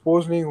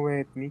expose नहीं हुए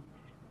हैं इतनी,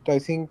 तो I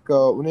think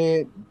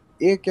उन्हें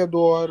एक या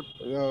दो और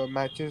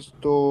मैचेस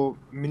तो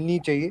मिलनी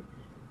चाहिए.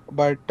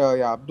 But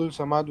yeah, Abdul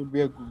Samad would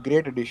be a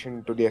great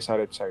addition to the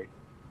SRH side.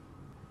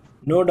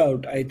 No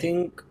doubt. I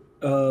think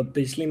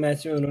पिछली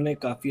मैच में उन्होंने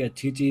काफ़ी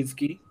अच्छी चीज़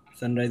की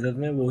सनराइजर्स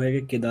में, वो है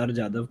कि केदार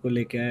जाधव को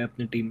लेके आए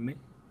अपनी टीम में.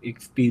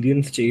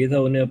 एक्सपीरियंस चाहिए था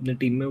उन्हें अपनी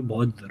टीम में, वो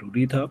बहुत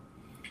ज़रूरी था.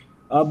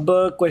 अब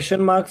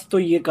क्वेश्चन मार्क्स तो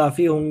ये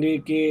काफ़ी होंगे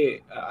कि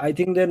आई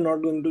think they are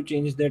not going to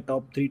change their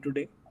top 3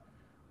 today.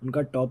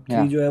 उनका टॉप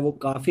 3 जो है वो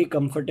काफ़ी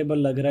कंफर्टेबल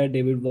लग रहा है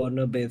डेविड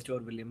वार्नर, बेस्ट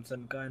और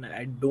विलियमसन का, and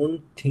I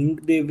don't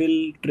think they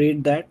will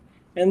trade that,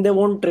 and they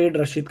won't trade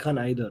Rashid Khan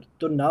either.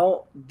 तो now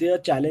there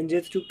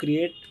challenges to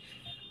create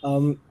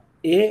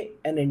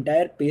an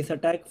entire pace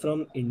attack from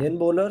Indian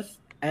bowlers,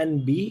 and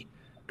B,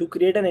 to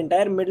create an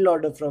entire middle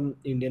order from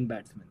Indian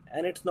batsmen.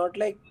 And it's not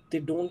like they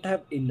don't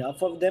have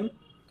enough of them.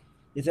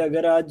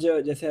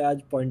 जैसे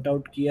आज point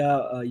out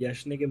किया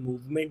यश ने कि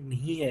movement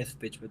नहीं है इस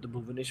pitch पे, तो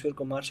भुवनेश्वर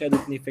कुमार शायद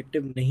उतनी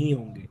इफेक्टिव नहीं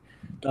होंगे.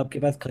 तो आपके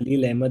पास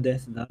खलील अहमद है,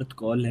 सिद्धार्थ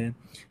कौल है,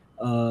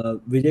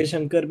 विजय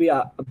शंकर भी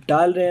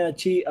डाल रहे हैं,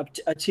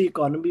 अच्छी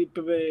इकोनॉमी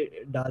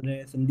पे डाल रहे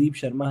हैं, संदीप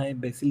शर्मा है,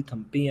 बेसिल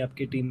थम्पी है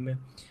आपकी टीम में.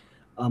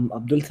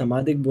 अब्दुल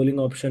समाद एक बॉलिंग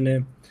ऑप्शन है।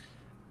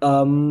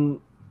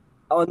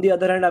 ऑन द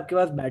अदर हैंड आपके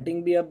पास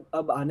बैटिंग भी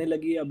अब आने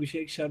लगी है।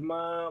 अभिषेक शर्मा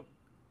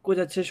कुछ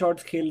अच्छे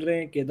शॉट्स खेल रहे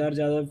हैं। केदार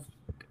जाधव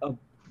अब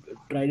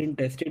ट्राइड एंड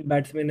टेस्टेड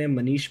बैट्समैन है।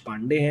 मनीष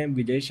पांडे हैं,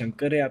 विजय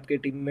शंकर है आपके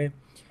टीम में।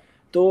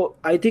 तो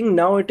I think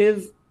now it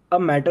is a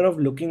matter of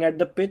looking at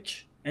the pitch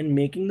and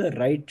making the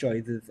right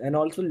choices and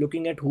also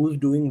looking at who is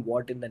doing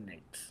what in the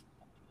nets.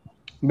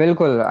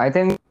 बिल्कुल, I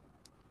think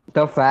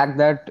the fact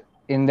that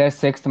in their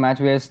sixth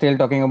match we are still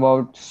talking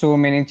about so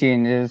many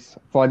changes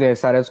for the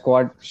SRS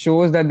squad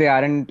shows that they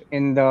aren't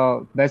in the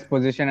best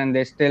position and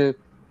they still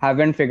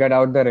haven't figured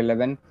out their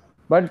 11.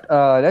 But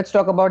let's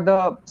talk about the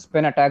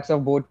spin attacks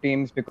of both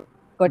teams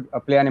because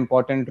play an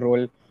important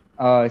role.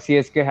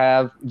 CSK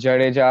have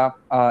Jadeja,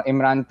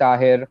 Imran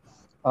Tahir,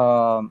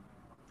 uh,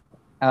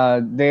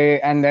 they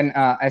and then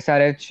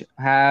SRH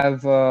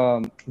have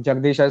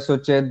Jagdish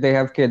Suchit, they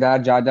have Kedar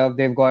Jadhav,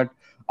 they've got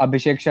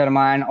Abhishek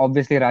Sharma and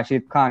obviously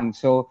Rashid Khan.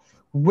 So,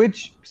 which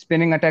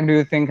spinning attack do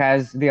you think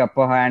has the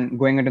upper hand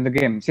going into the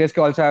game?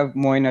 CSK also have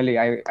Moeen Ali,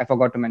 I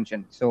forgot to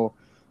mention. So,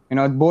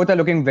 both are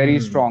looking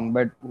very strong,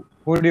 but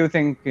who do you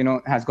think,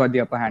 has got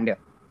the upper hand here?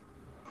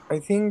 I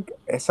think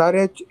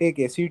SRH एक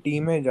ऐसी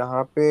team है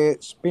जहाँ पे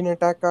spin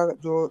attack का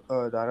जो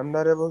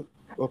दारोमदार है वो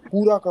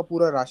पूरा का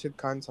पूरा राशिद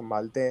खान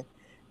संभालते हैं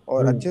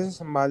और अच्छे से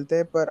संभालते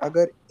हैं। पर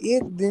अगर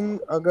एक दिन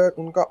अगर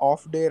उनका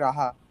ऑफ डे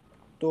रहा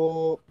तो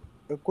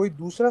कोई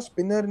दूसरा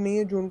स्पिनर नहीं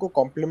है जो उनको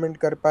कॉम्प्लीमेंट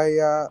कर पाए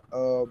या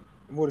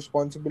वो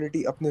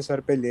रिस्पॉन्सिबिलिटी अपने सर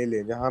पे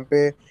ले जहाँ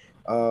पे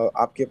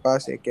आपके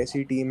पास एक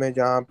ऐसी टीम है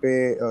जहाँ पे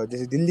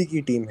जैसे दिल्ली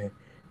की टीम है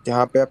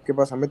जहाँ पे आपके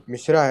पास अमित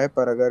मिश्रा है,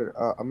 पर अगर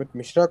अमित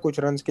मिश्रा कुछ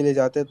रन्स के लिए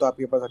जाते हैं तो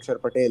आपके पास अक्षर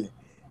पटेल है।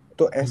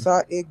 तो ऐसा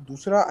एक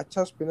दूसरा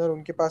अच्छा स्पिनर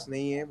उनके पास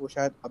नहीं है। वो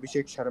शायद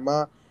अभिषेक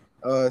शर्मा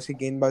से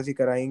गेंदबाजी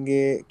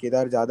कराएंगे।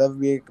 केदार जाधव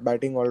भी एक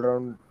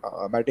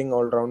बैटिंग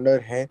ऑलराउंडर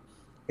है,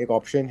 एक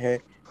ऑप्शन है।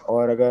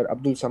 और अगर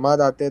अब्दुल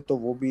समाद आते हैं तो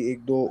वो भी एक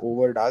दो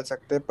ओवर डाल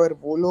सकते हैं, पर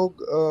वो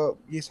लोग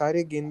ये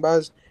सारे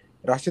गेंदबाज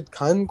राशिद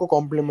खान को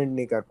कॉम्प्लीमेंट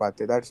नहीं कर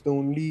पाते। That's the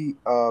only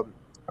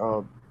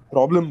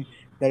problem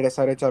that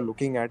SRH are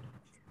looking at.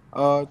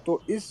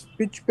 तो इस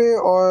पिच पे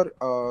और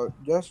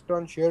just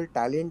on share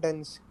talent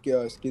and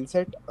skill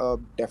set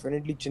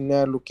definitely Chennai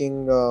are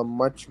looking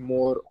much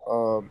more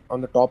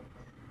on the top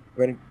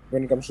when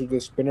it comes to the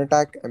spin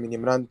attack. I mean,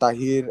 Imran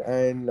Tahir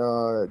and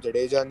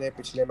Jadeja ने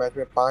पिछले match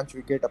में 5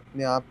 wicket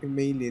अपने आप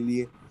में ही ले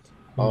लिए।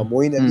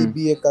 मोइन अली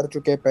भी ये कर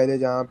चुके हैं पहले,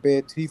 जहाँ पे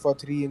 3 for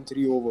 3 in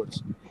 3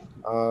 overs.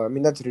 I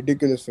mean, that's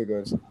ridiculous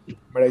figures.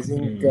 But I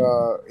think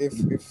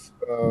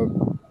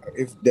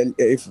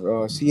if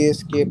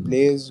CSK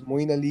plays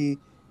Moeen Ali,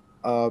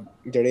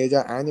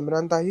 Jadeja and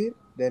Imran Tahir,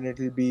 then it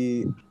will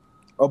be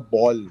a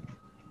ball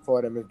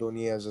for MS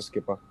Dhoni as a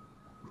skipper.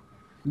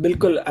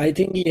 बिल्कुल, I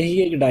think यही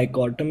एक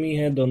dichotomy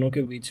है दोनों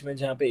के बीच में,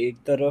 जहाँ पे एक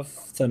तरफ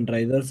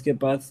सनराइजर्स के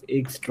पास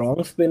एक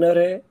स्ट्रॉन्ग स्पिनर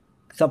है,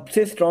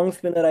 सबसे स्ट्रॉन्ग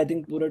स्पिनर आई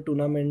थिंक पूरे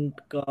टूर्नामेंट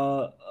का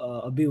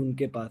अभी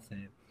उनके पास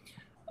है।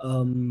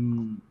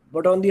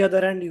 But on the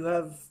other hand you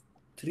have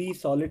 3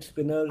 solid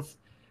spinners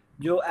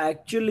जो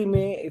एक्चुअली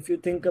में if you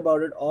think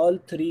about it all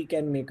 3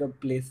 can make a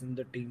place in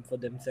the team for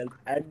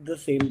themselves at the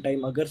same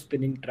time अगर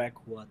spinning track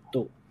हुआ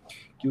तो।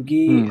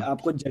 क्योंकि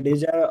आपको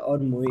जडेजा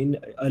और मोइन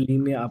अली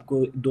में आपको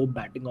 2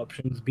 बैटिंग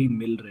ऑप्शंस भी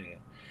मिल रहे हैं।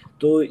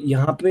 तो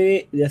यहाँ पे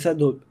जैसा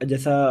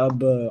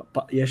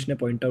अब यश ने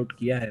पॉइंट आउट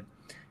किया है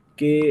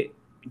कि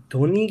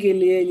धोनी के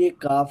लिए ये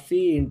काफ़ी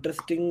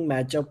इंटरेस्टिंग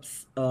मैचअप्स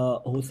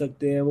हो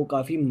सकते हैं, वो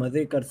काफ़ी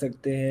मज़े कर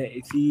सकते हैं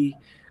इसी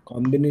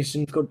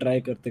कॉम्बिनेशन को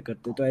ट्राई करते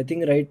करते। तो I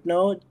think right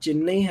now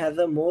Chennai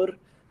has a more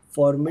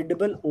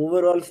formidable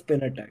overall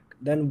spin attack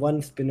then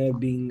one spinner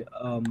being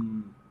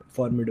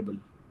formidable.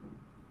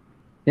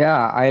 Yeah,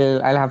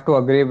 I'll have to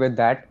agree with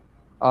that.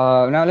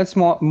 Now let's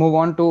move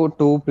on to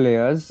 2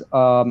 players.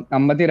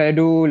 Ambati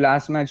Rayudu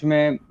last match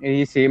mein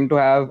he seemed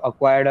to have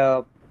acquired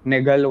a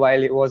niggle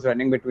while he was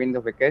running between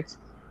the wickets.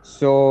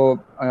 So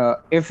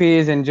if he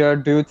is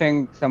injured, do you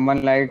think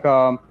someone like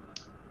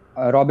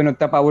Robin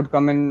Uthappa would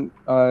come in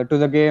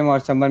to the game, or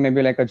someone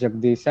maybe like a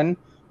Jagdishan?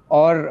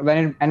 Or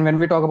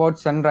when we talk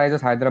about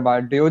Sunrisers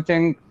Hyderabad, do you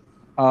think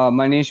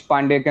Manish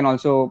Pandey can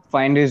also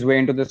find his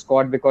way into the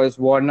squad, because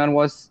Warner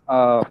was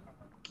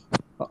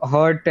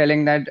heard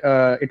telling that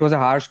it was a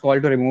harsh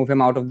call to remove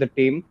him out of the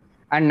team,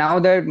 and now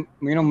that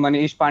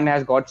Manish Pandey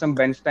has got some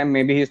bench time,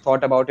 maybe he's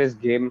thought about his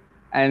game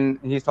and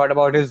he's thought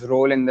about his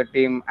role in the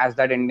team as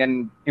that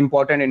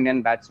important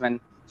Indian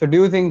batsman. So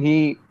do you think he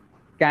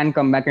can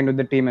come back into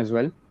the team as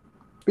well?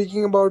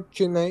 Speaking about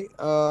Chennai,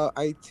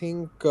 I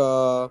think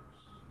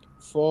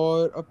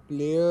for a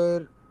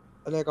player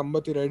like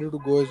Ambati Rayudu to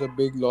go is a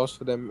big loss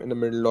for them in the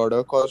middle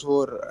order, because वो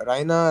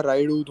Raina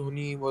Rayudu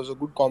Dhoni was a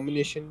good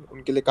combination,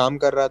 उनके लिए काम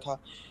कर रहा था,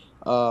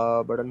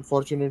 but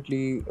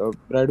unfortunately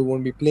Rayudu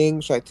won't be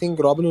playing, so I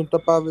think Robin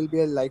Uthappa will be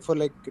a like for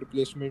like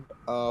replacement.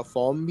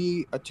 Form भी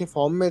अच्छे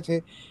form में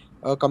थे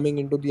coming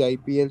into the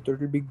IPL, so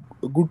it will be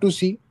good to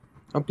see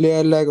a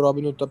player like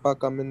Robin Uthappa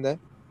come in there.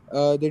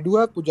 They do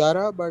have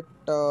Pujara, but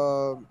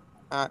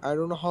I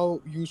don't know how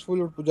useful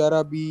would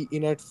Pujara be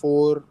in at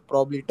 4,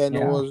 probably 10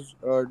 Yeah. overs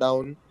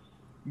down.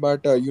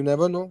 But you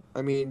never know.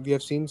 I mean, we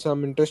have seen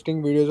some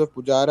interesting videos of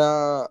Pujara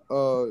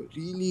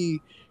really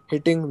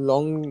hitting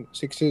long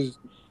sixes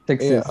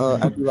Sixes.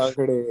 at the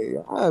Wankhede.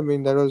 Yeah, I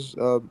mean, that was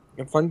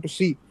fun to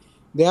see.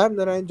 They have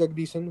Narayan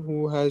Jagdishan,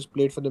 who has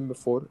played for them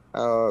before.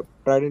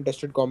 Tried and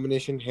tested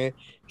combination hai.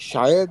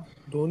 Shayad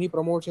Dhoni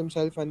promotes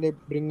himself and they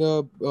bring a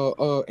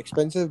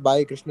expensive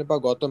buy.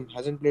 Krishnappa Gautam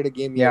hasn't played a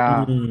game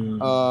yet.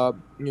 Yeah.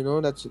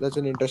 That's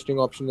an interesting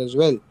option as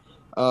well.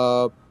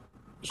 Uh,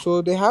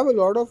 so they have a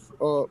lot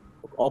of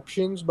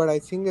options, but I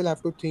think they'll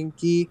have to think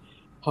कि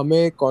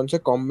हमें कौन से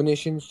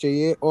combinations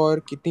चाहिए और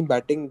कितनी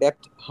batting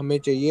depth हमें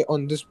चाहिए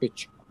on this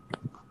pitch.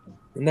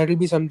 And that will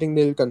be something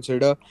they'll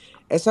consider.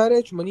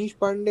 SRH Manish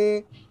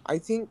Pandey, I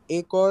think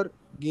एक और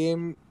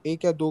गेम,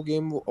 एक या दो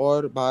गेम वो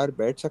और बाहर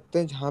बैठ सकते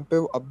हैं जहाँ पे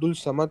वो अब्दुल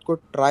समद को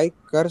ट्राई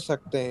कर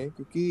सकते हैं,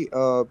 क्योंकि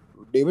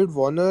डेविड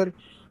वार्नर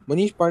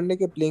मनीष पांडे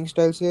के प्लेइंग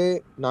स्टाइल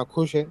से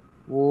नाखुश है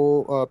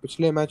वो।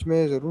 पिछले मैच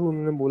में ज़रूर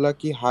उन्होंने बोला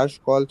कि हार्श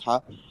कॉल था,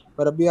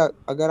 पर अभी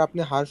अगर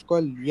आपने हार्श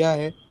कॉल लिया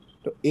है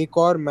तो एक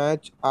और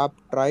मैच आप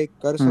ट्राई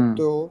कर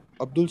सकते हो।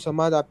 अब्दुल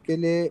समद आपके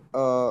लिए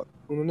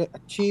उन्होंने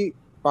अच्छी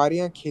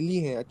पारियां खेली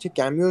हैं, अच्छे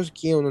कैमियोज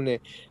किए उन्होंने।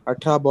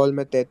 18 बॉल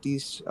में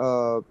 33,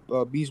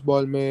 20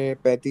 बॉल में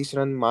 35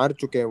 रन मार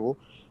चुके हैं वो।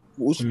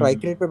 उस स्ट्राइक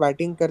रेट पे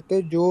बैटिंग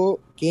करते जो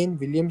केन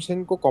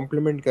विलियमसन को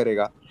कॉम्प्लीमेंट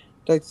करेगा।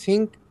 तो I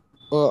think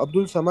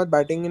Abdul Samad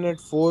batting in eight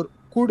 4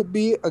 could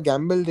be a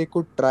gamble they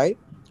could try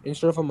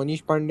instead of a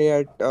Manish Pandey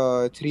at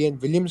 3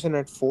 and Williamson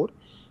at 4.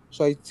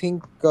 So I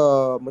think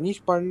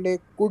Manish Pandey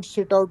could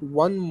sit out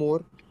one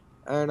more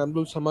and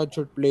Abdul Samad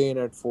should play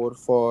in at 4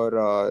 for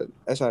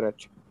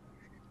SRH.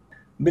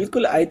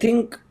 बिल्कुल, I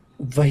think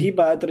वही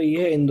बात रही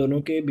है इन दोनों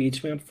के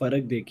बीच में। आप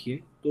फर्क देखिए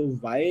तो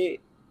Y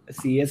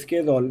CSK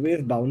is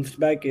always bounced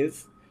back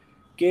is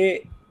के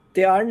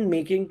they aren't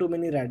making too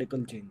many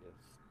radical changes.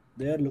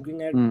 They are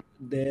looking at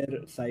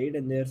their side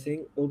and they are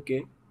saying, okay,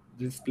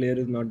 this player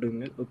is not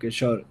doing well. Okay,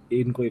 sure,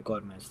 इनको एक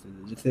और match दे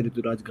दे, जैसे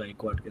ऋतुराज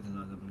गायकवाड़ के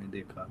साथ हमने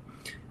देखा।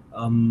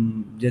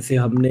 जैसे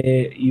हमने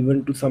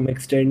इवन टू सम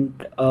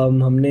एक्सटेंट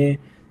हमने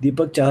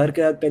दीपक चाहर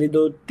के साथ पहले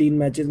 2-3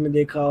 मैचेस में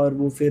देखा और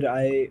वो फिर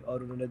आए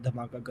और उन्होंने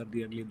धमाका कर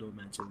दिया अगले 2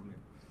 मैचेस में।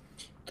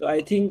 तो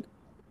I think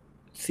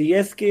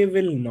CSK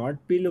will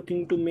not be looking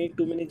to make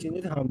too many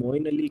changes.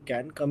 Moeen Ali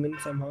can come in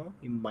somehow.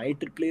 He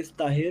might replace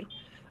Tahir,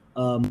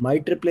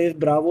 might replace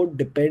Bravo.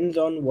 Depends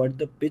on what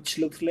the pitch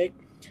looks like.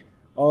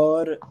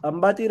 Or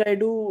Ambati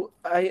Raidu,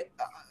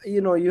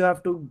 you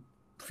have to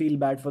feel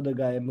bad for the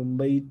guy.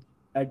 Mumbai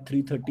at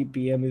 3:30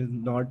 p.m. is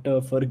not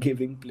a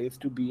forgiving place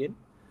to be in.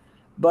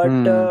 But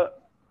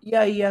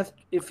yeah, he has.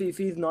 If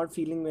he's not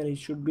feeling well, he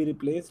should be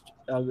replaced.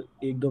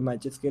 1-2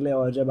 matches के लिए।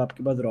 और जब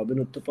आपके पास robin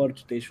Uthappa और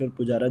चेतेश्वर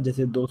पुजारा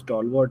जैसे 2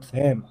 stalwarts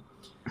हैं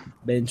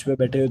bench पे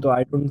बैठे हुए, तो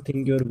I don't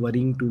think you are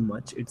worrying too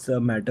much. It's a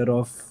matter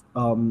of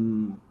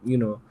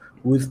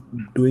who is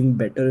doing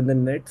better in the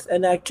nets.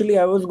 And actually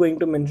I was going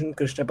to mention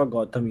Krishnappa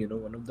Gautam,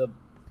 one of the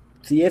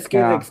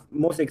CSK's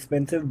most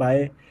expensive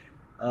buy.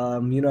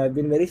 I've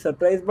been very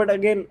surprised, but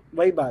again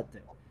वही बात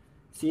है,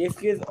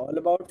 CSK is all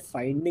about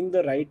finding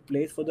the right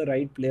place for the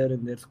right player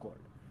in their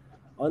squad.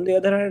 On the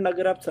other hand,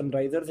 अगर आप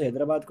Sunrisers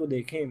Hyderabad को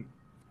देखें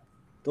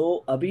तो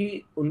अभी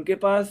उनके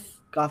पास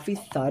काफ़ी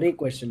सारे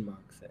क्वेश्चन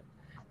मार्क्स हैं।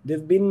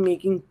 They've been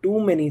making too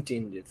many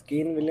changes.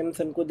 Kane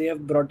Williamson को they have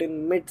brought in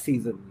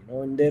mid-season,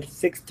 in their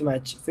 5th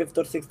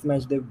or 6th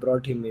match they've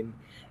brought him in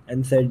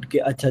and said कि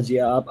अच्छा जी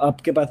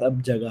आपके पास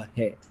अब जगह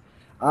है।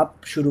 आप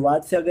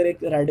शुरुआत से अगर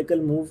एक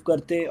रेडिकल मूव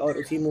करते और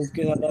उसी मूव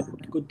के साथ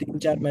आपको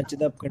 3-4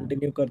 मैचेस आप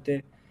कंटिन्यू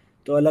करते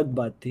तो अलग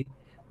बात थी।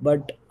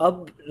 बट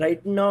अब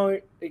राइट नाउ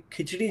एक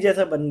खिचड़ी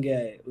जैसा बन गया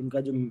है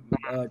उनका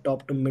जो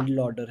टॉप टू मिडल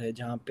ऑर्डर है,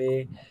 जहाँ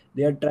पे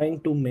they are trying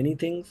to many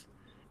things.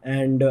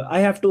 And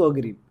I have to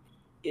agree,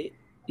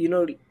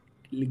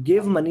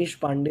 give Manish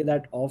Pandey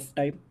that off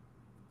time,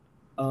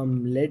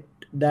 let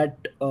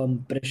that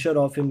pressure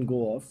of him go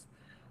off.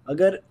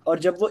 अगर और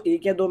जब वो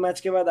 1 या 2 मैच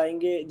के बाद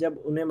आएंगे, जब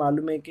उन्हें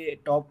मालूम है कि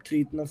टॉप 3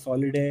 इतना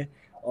सॉलिड है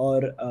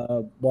और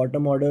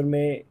बॉटम ऑर्डर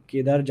में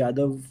केदार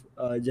जाधव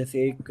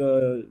जैसे एक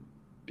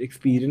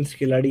एक्सपीरियंस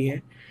खिलाड़ी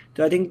है,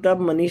 तो आई थिंक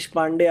तब मनीष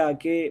पांडे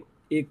आके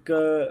एक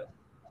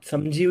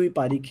समझी हुई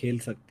पारी खेल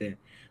सकते हैं।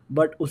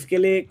 बट उसके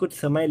लिए कुछ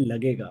समय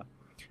लगेगा।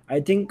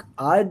 आई थिंक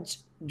आज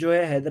जो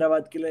है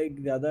हैदराबाद के लिए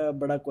एक ज़्यादा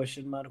बड़ा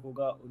क्वेश्चन मार्क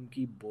होगा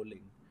उनकी bowling.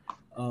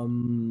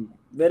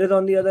 whereas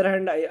on the other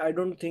hand I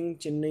don't think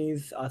Chennai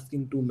is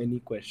asking too many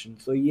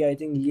questions. So ये I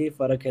think ये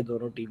फर्क है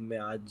दोनों टीम में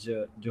आज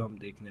जो हम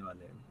देखने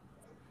वाले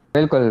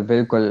हैं।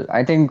 बिल्कुल।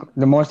 I think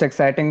the most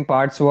exciting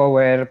parts were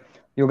where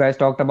you guys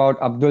talked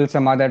about Abdul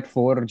Samad at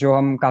 4, जो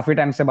हम काफी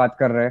टाइम से बात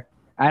कर रहे हैं,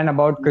 and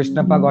about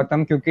Krishnappa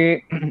Gautam, क्योंकि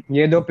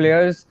ये 2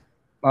 players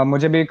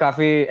मुझे भी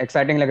काफी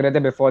exciting लग रहे थे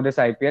before this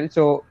IPL.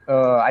 So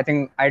I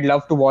think I'd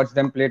love to watch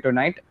them play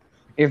tonight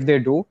if they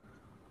do.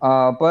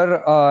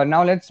 But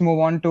now let's move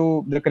on to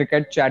the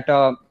cricket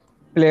chatter.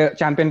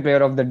 Champion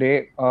player of the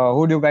day.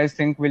 Who do you guys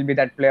think will be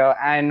that player,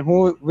 and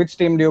which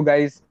team do you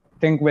guys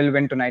think will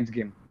win tonight's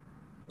game?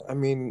 I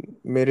mean,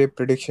 मेरे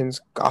predictions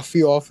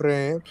काफी off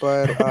रहे हैं,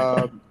 पर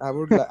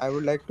I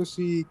would like to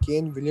see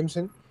Kane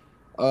Williamson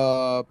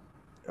uh,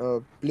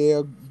 play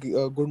a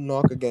good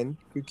knock again,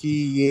 क्योंकि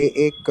ये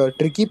एक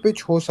tricky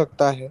pitch हो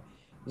सकता है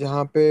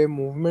जहाँ पे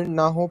movement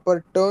ना हो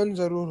पर turn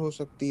जरूर हो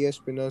सकती है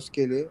spinners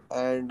के लिए,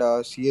 and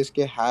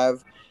CSK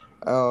have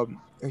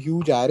a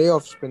huge array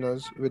of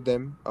spinners with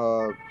them.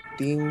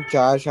 3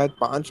 4 शायद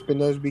 5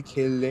 spinners भी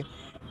खेल ले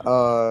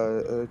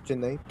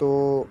चेन्नई, तो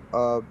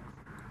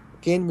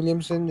केन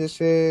विलियमसन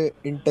जैसे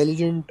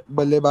इंटेलिजेंट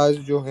बल्लेबाज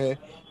जो है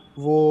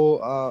वो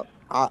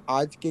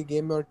आज के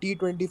गेम में और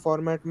T20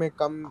 फॉर्मेट में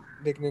कम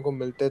देखने को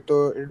मिलते हैं,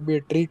 तो it be a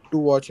treat to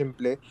watch him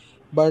play.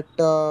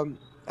 But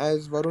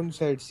as Varun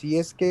said,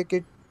 CSK के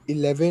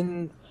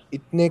 11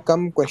 इतने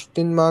कम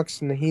क्वेश्चन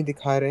मार्क्स नहीं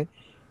दिखा रहे,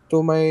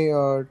 तो my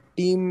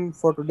team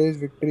for today's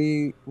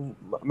victory,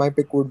 my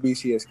pick would be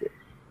CSK.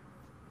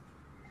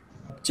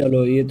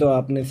 चलो ये तो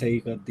आपने सही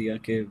कर दिया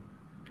कि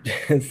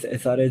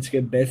SRH के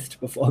बेस्ट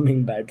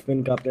परफॉर्मिंग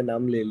बैट्समैन का आपने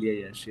नाम ले लिया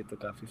यश, ये तो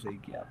काफी सही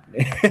किया आपने.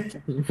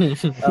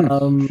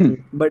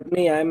 बट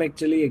नहीं, I am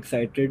actually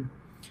excited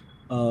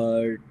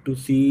to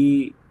see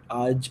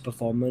आज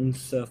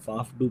परफॉर्मेंस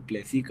फाफ डू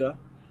प्लेसी का.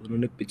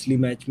 उन्होंने पिछली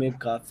मैच में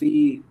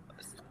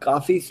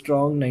काफी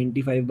स्ट्रॉन्ग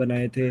 95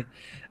 बनाए थे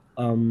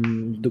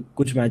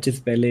कुछ मैचेस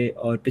पहले,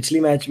 और पिछली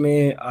मैच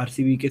में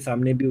आरसीबी के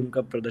सामने भी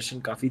उनका प्रदर्शन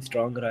काफ़ी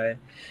स्ट्रांग रहा है.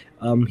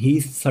 He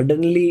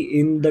suddenly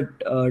in the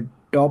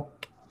top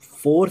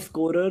 4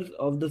 scorers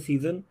of the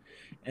season,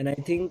 and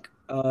I think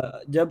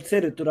जब से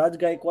ऋतुराज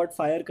गायकवाड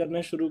फायर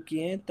करना शुरू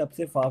किए हैं तब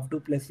से फाफ डू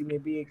प्लेसी में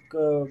भी एक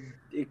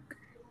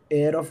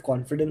एयर ऑफ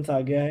कॉन्फिडेंस आ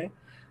गया है,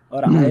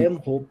 और I am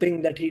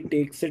hoping that he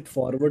takes it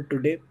forward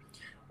today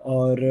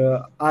और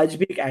आज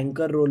भी एक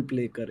एंकर रोल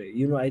प्ले करे.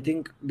 I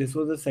think this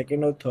was the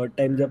second और थर्ड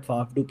टाइम जब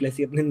फाफ डू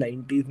प्लेसी अपने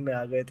 90s में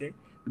आ गए थे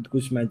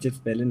कुछ मैचेस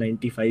पहले,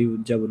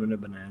 95 जब उन्होंने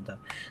बनाया था.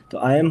 तो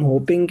आई एम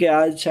होपिंग कि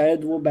आज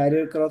शायद वो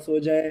बैरियर क्रॉस हो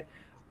जाए.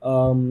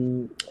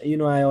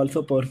 I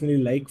also personally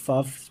like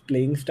Faf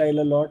playing style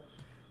a lot,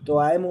 तो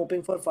I am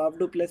hoping for Faf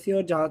du Plessis.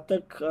 और जहाँ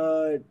तक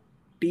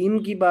टीम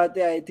की बात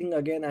है, I think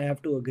again I have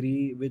to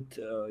agree with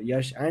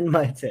Yash and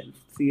myself.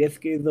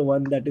 CSK is the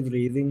one that is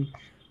raising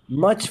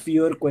much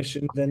fewer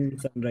questions than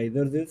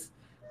Sunrisers is.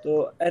 So,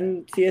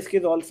 and CSK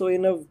is also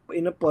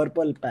in a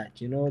purple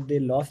patch. They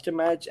lost a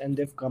match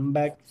and they've come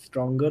back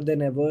stronger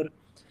than ever.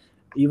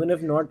 Even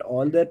if not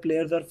all their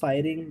players are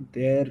firing,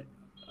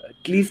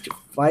 at least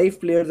 5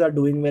 players are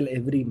doing well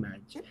every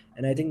match.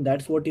 And I think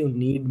that's what you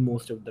need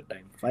most of the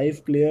time.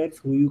 5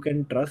 players who you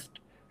can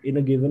trust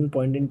in a given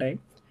point in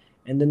time,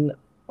 and then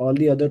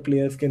all the other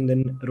players can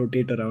then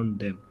rotate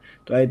around them.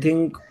 So I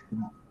think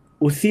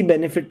उसी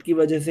benefit की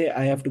वजह से I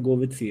have to go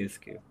with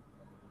CSK.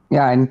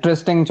 Yeah,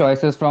 interesting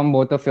choices from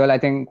both of you all. I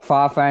think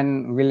Faf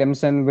and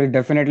Williamson will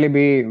definitely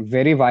be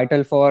very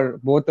vital for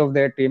both of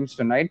their teams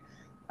tonight.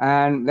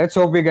 And let's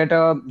hope we get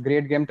a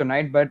great game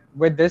tonight. But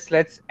with this,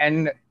 let's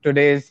end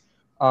today's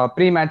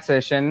pre-match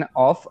session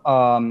of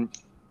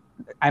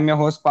I'm your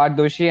host, Parth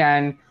Doshi,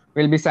 and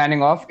we'll be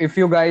signing off. If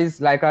you guys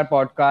like our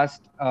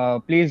podcast,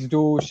 please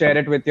do share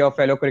it with your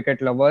fellow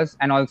cricket lovers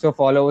and also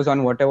follow us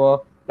on whatever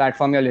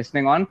platform you're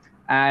listening on.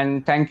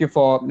 And thank you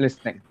for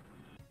listening.